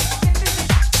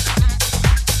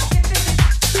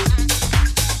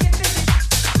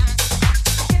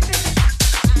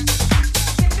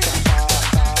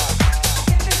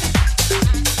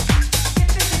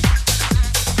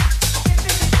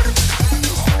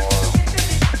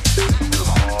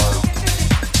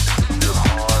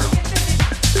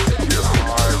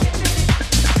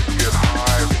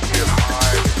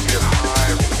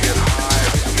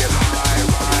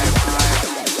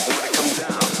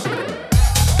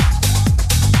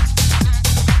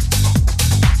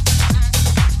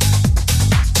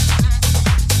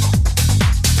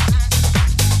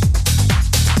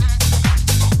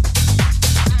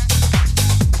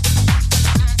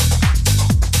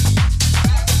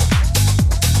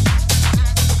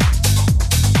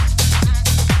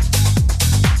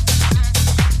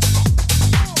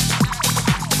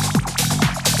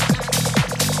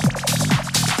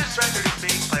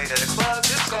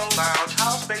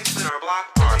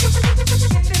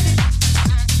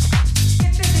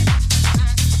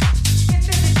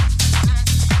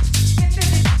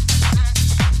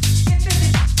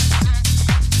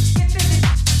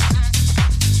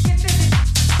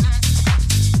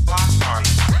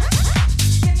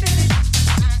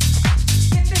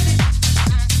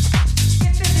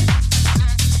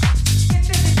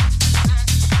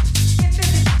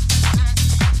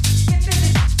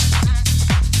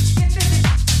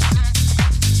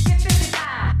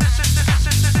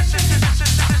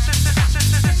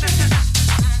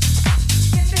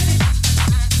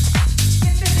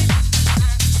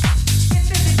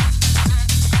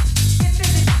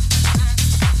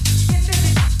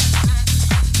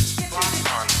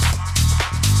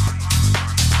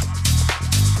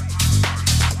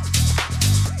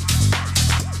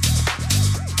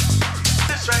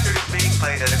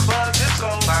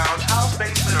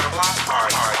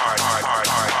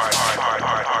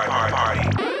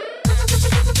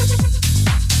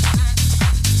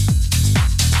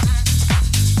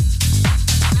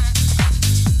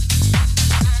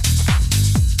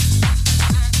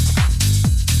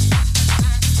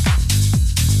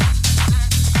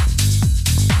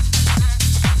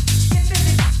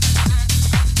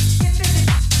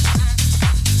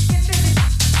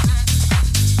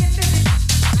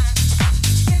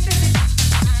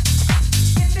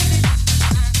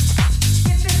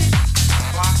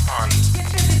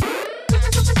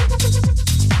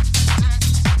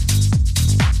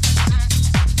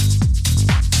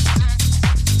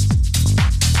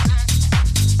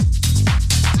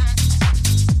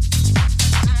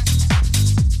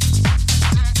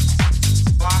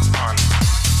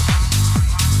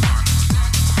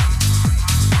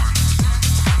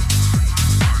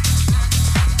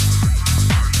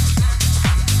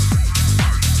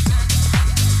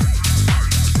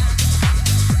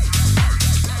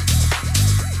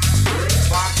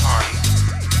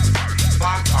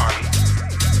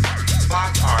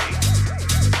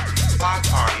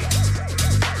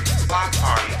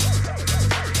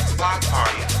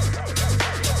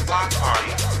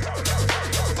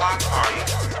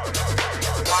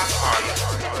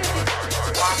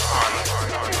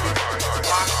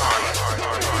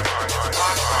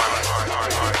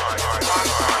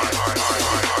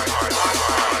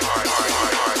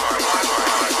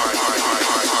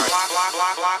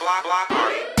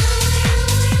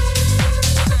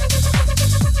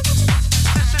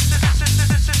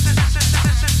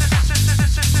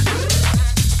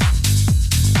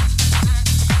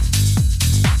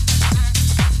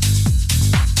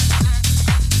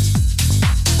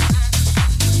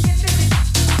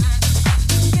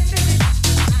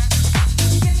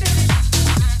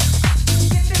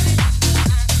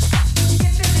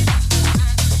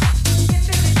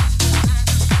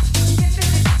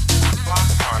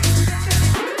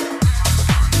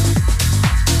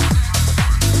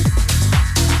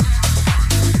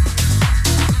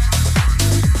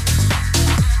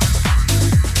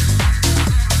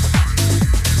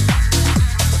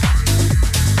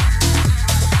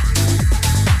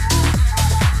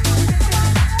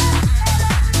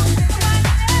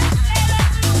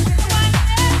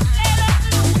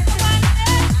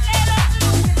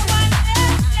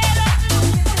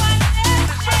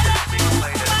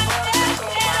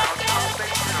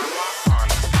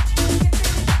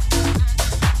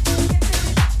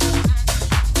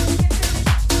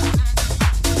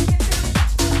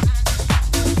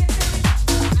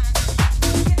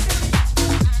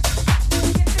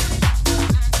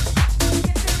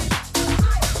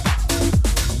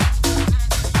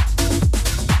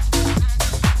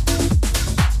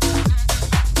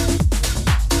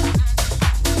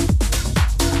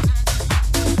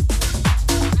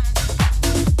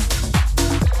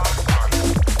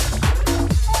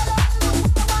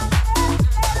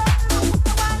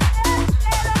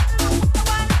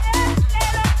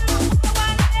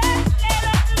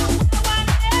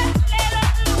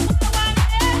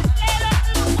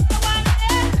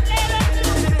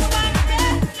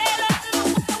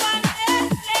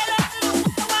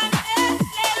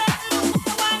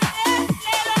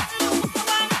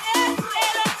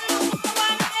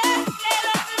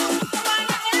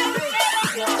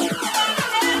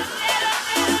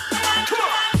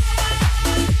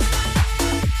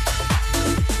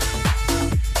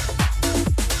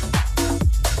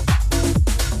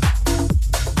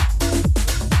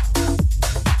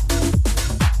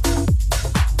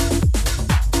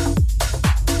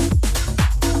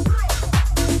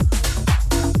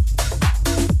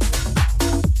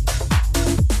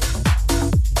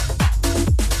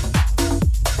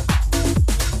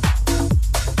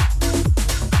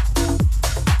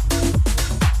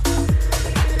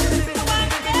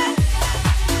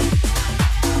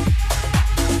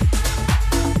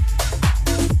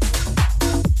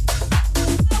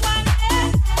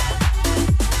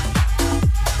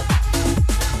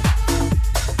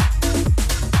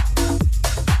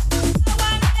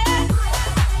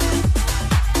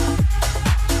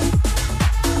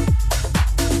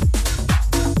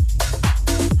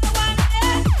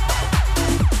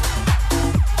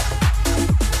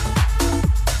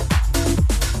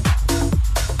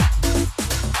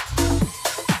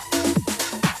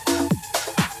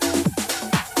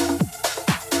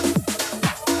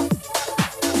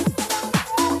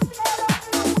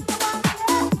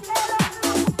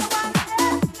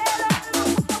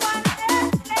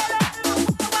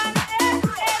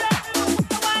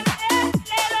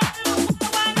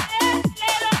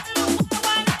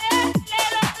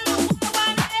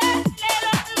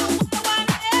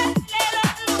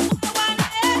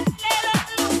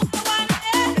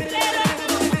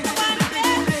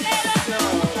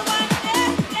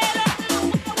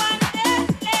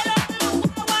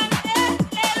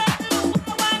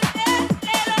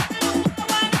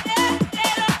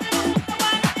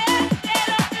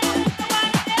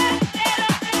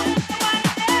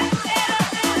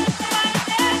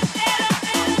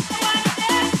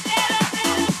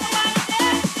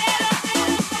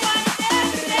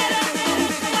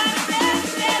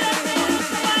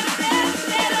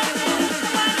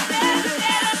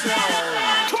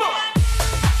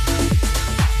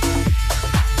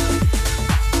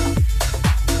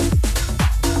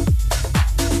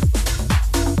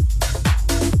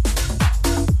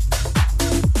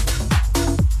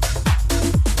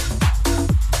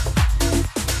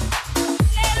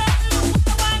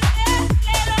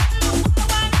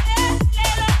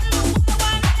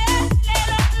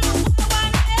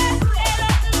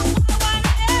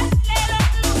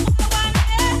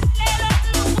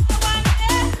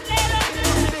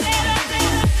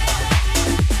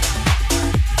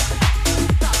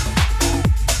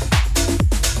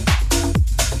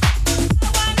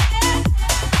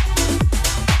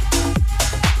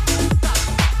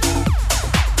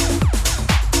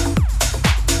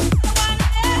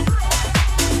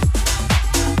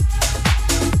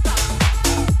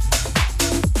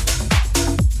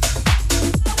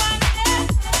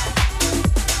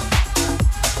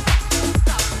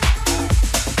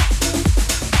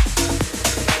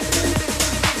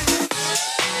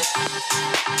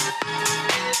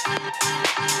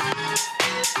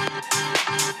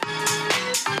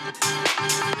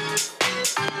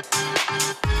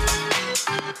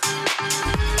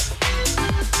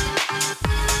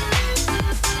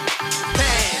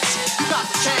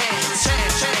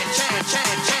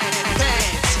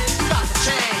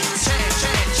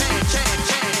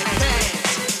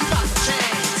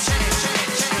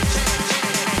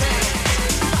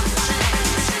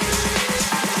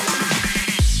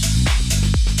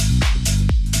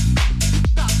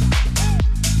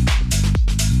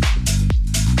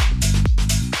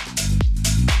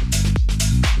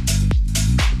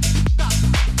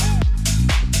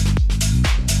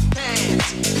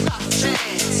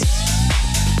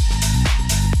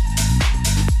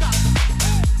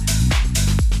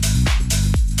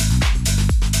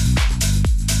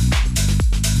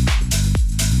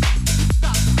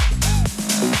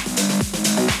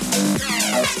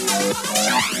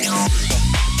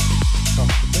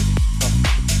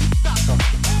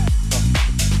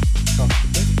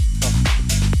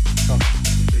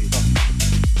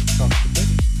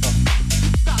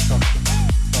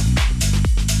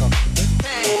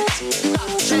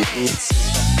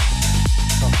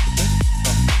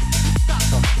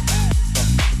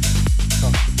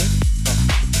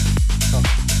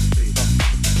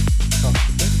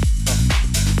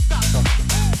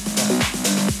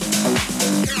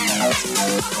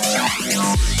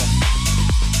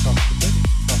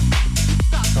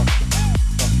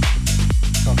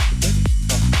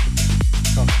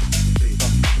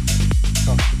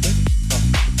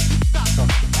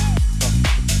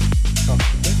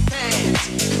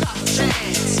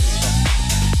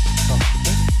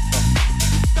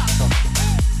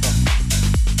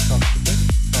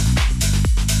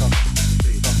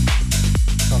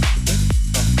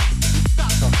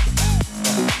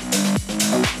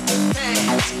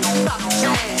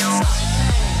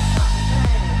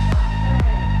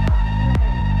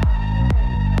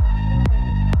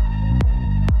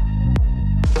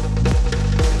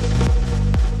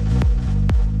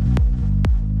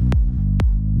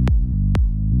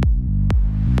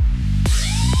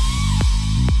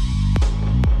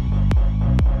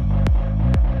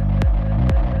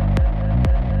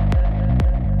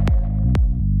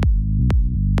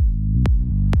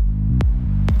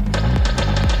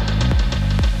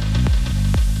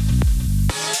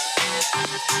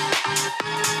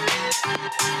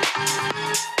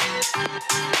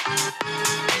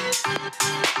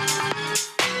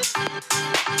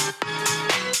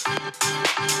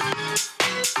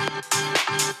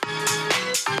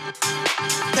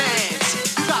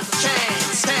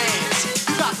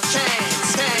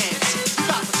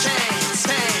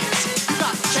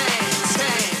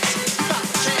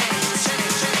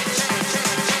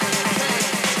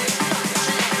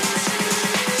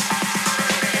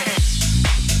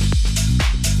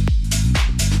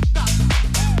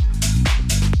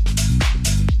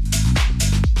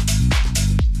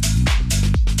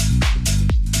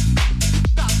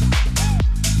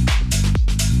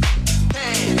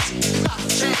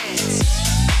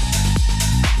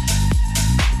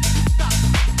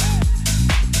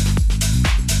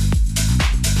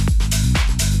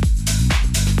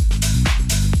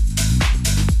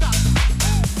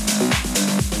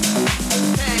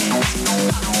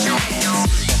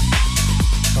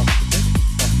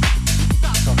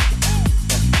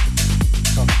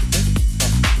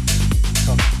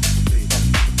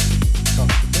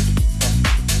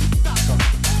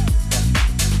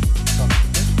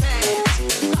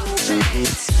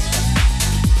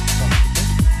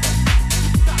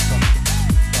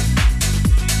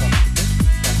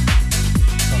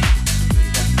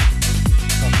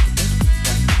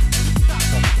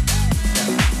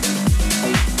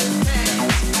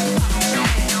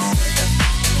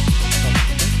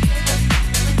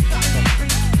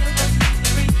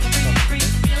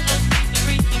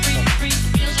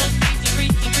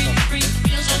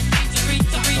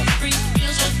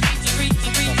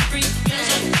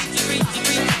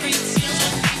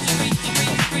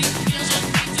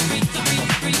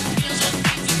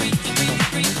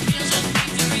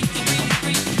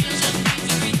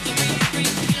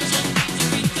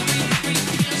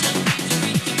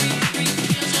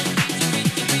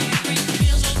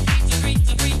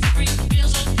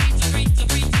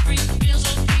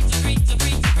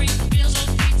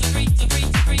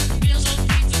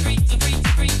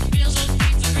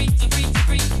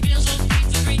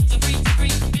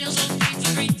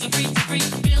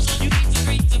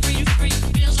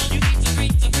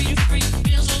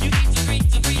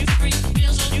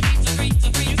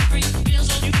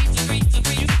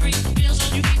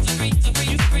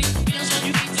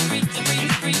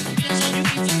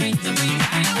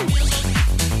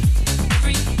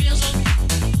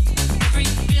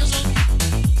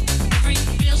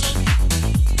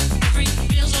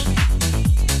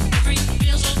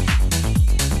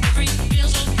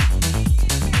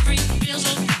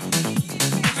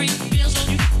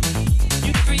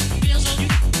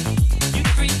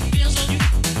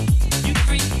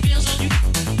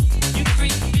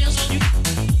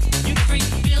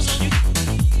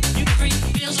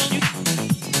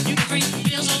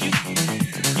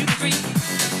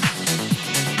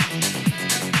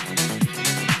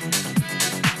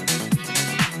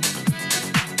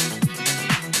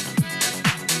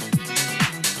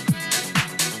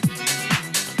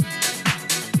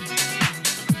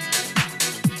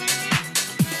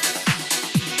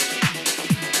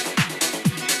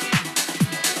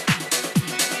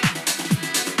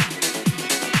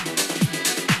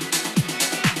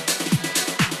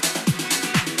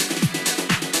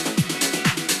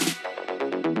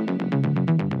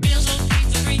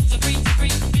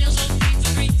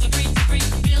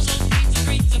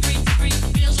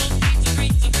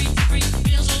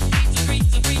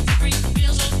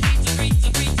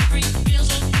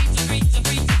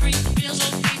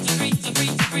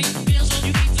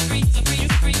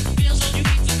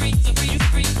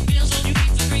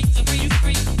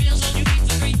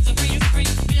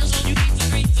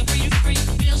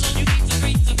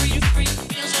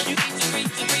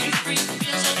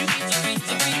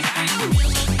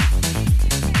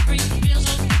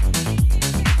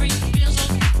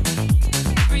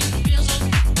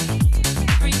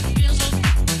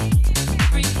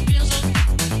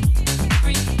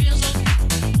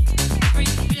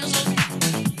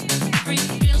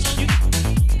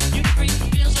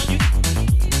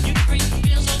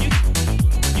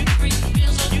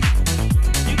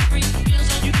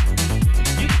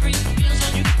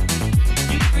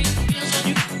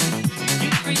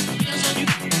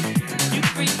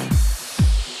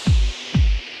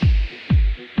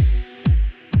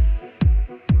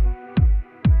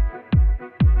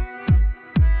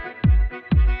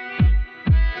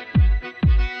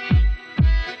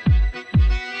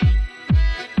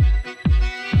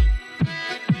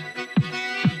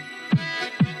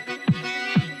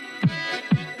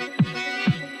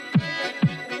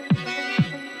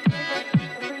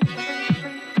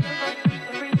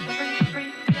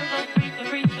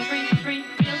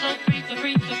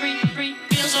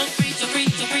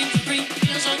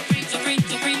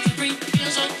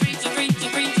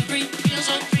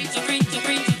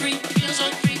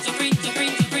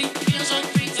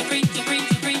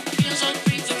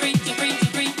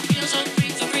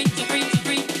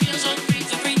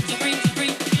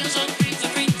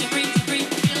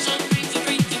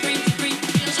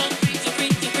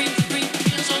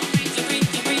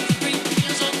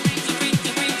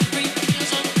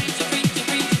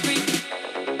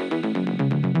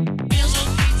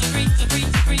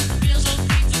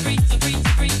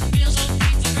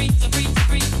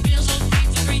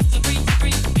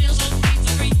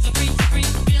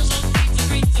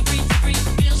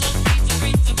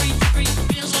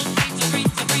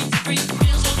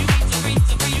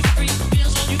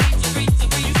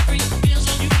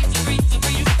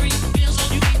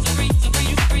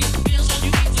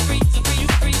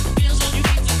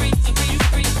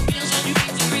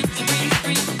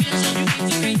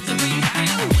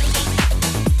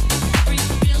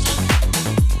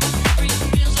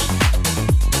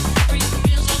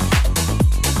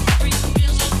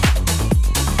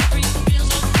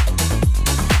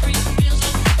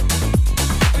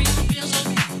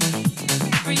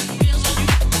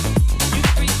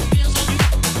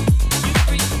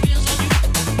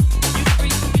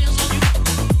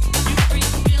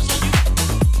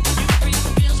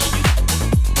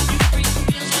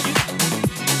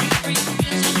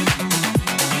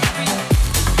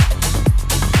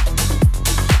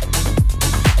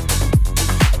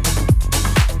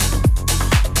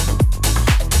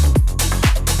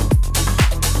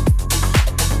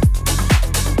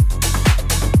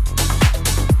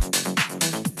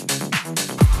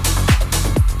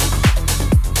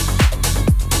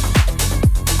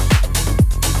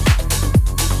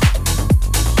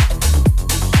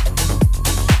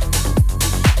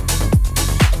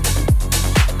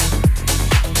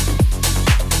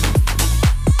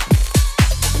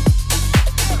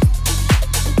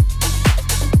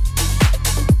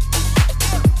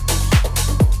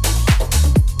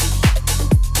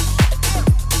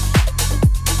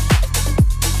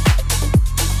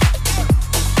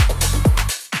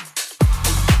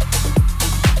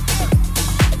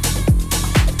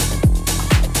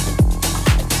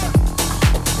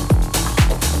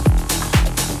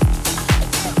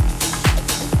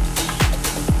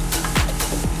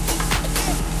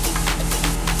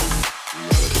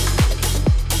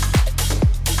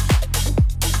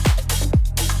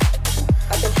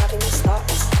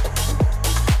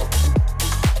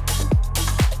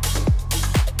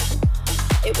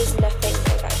 Isn't that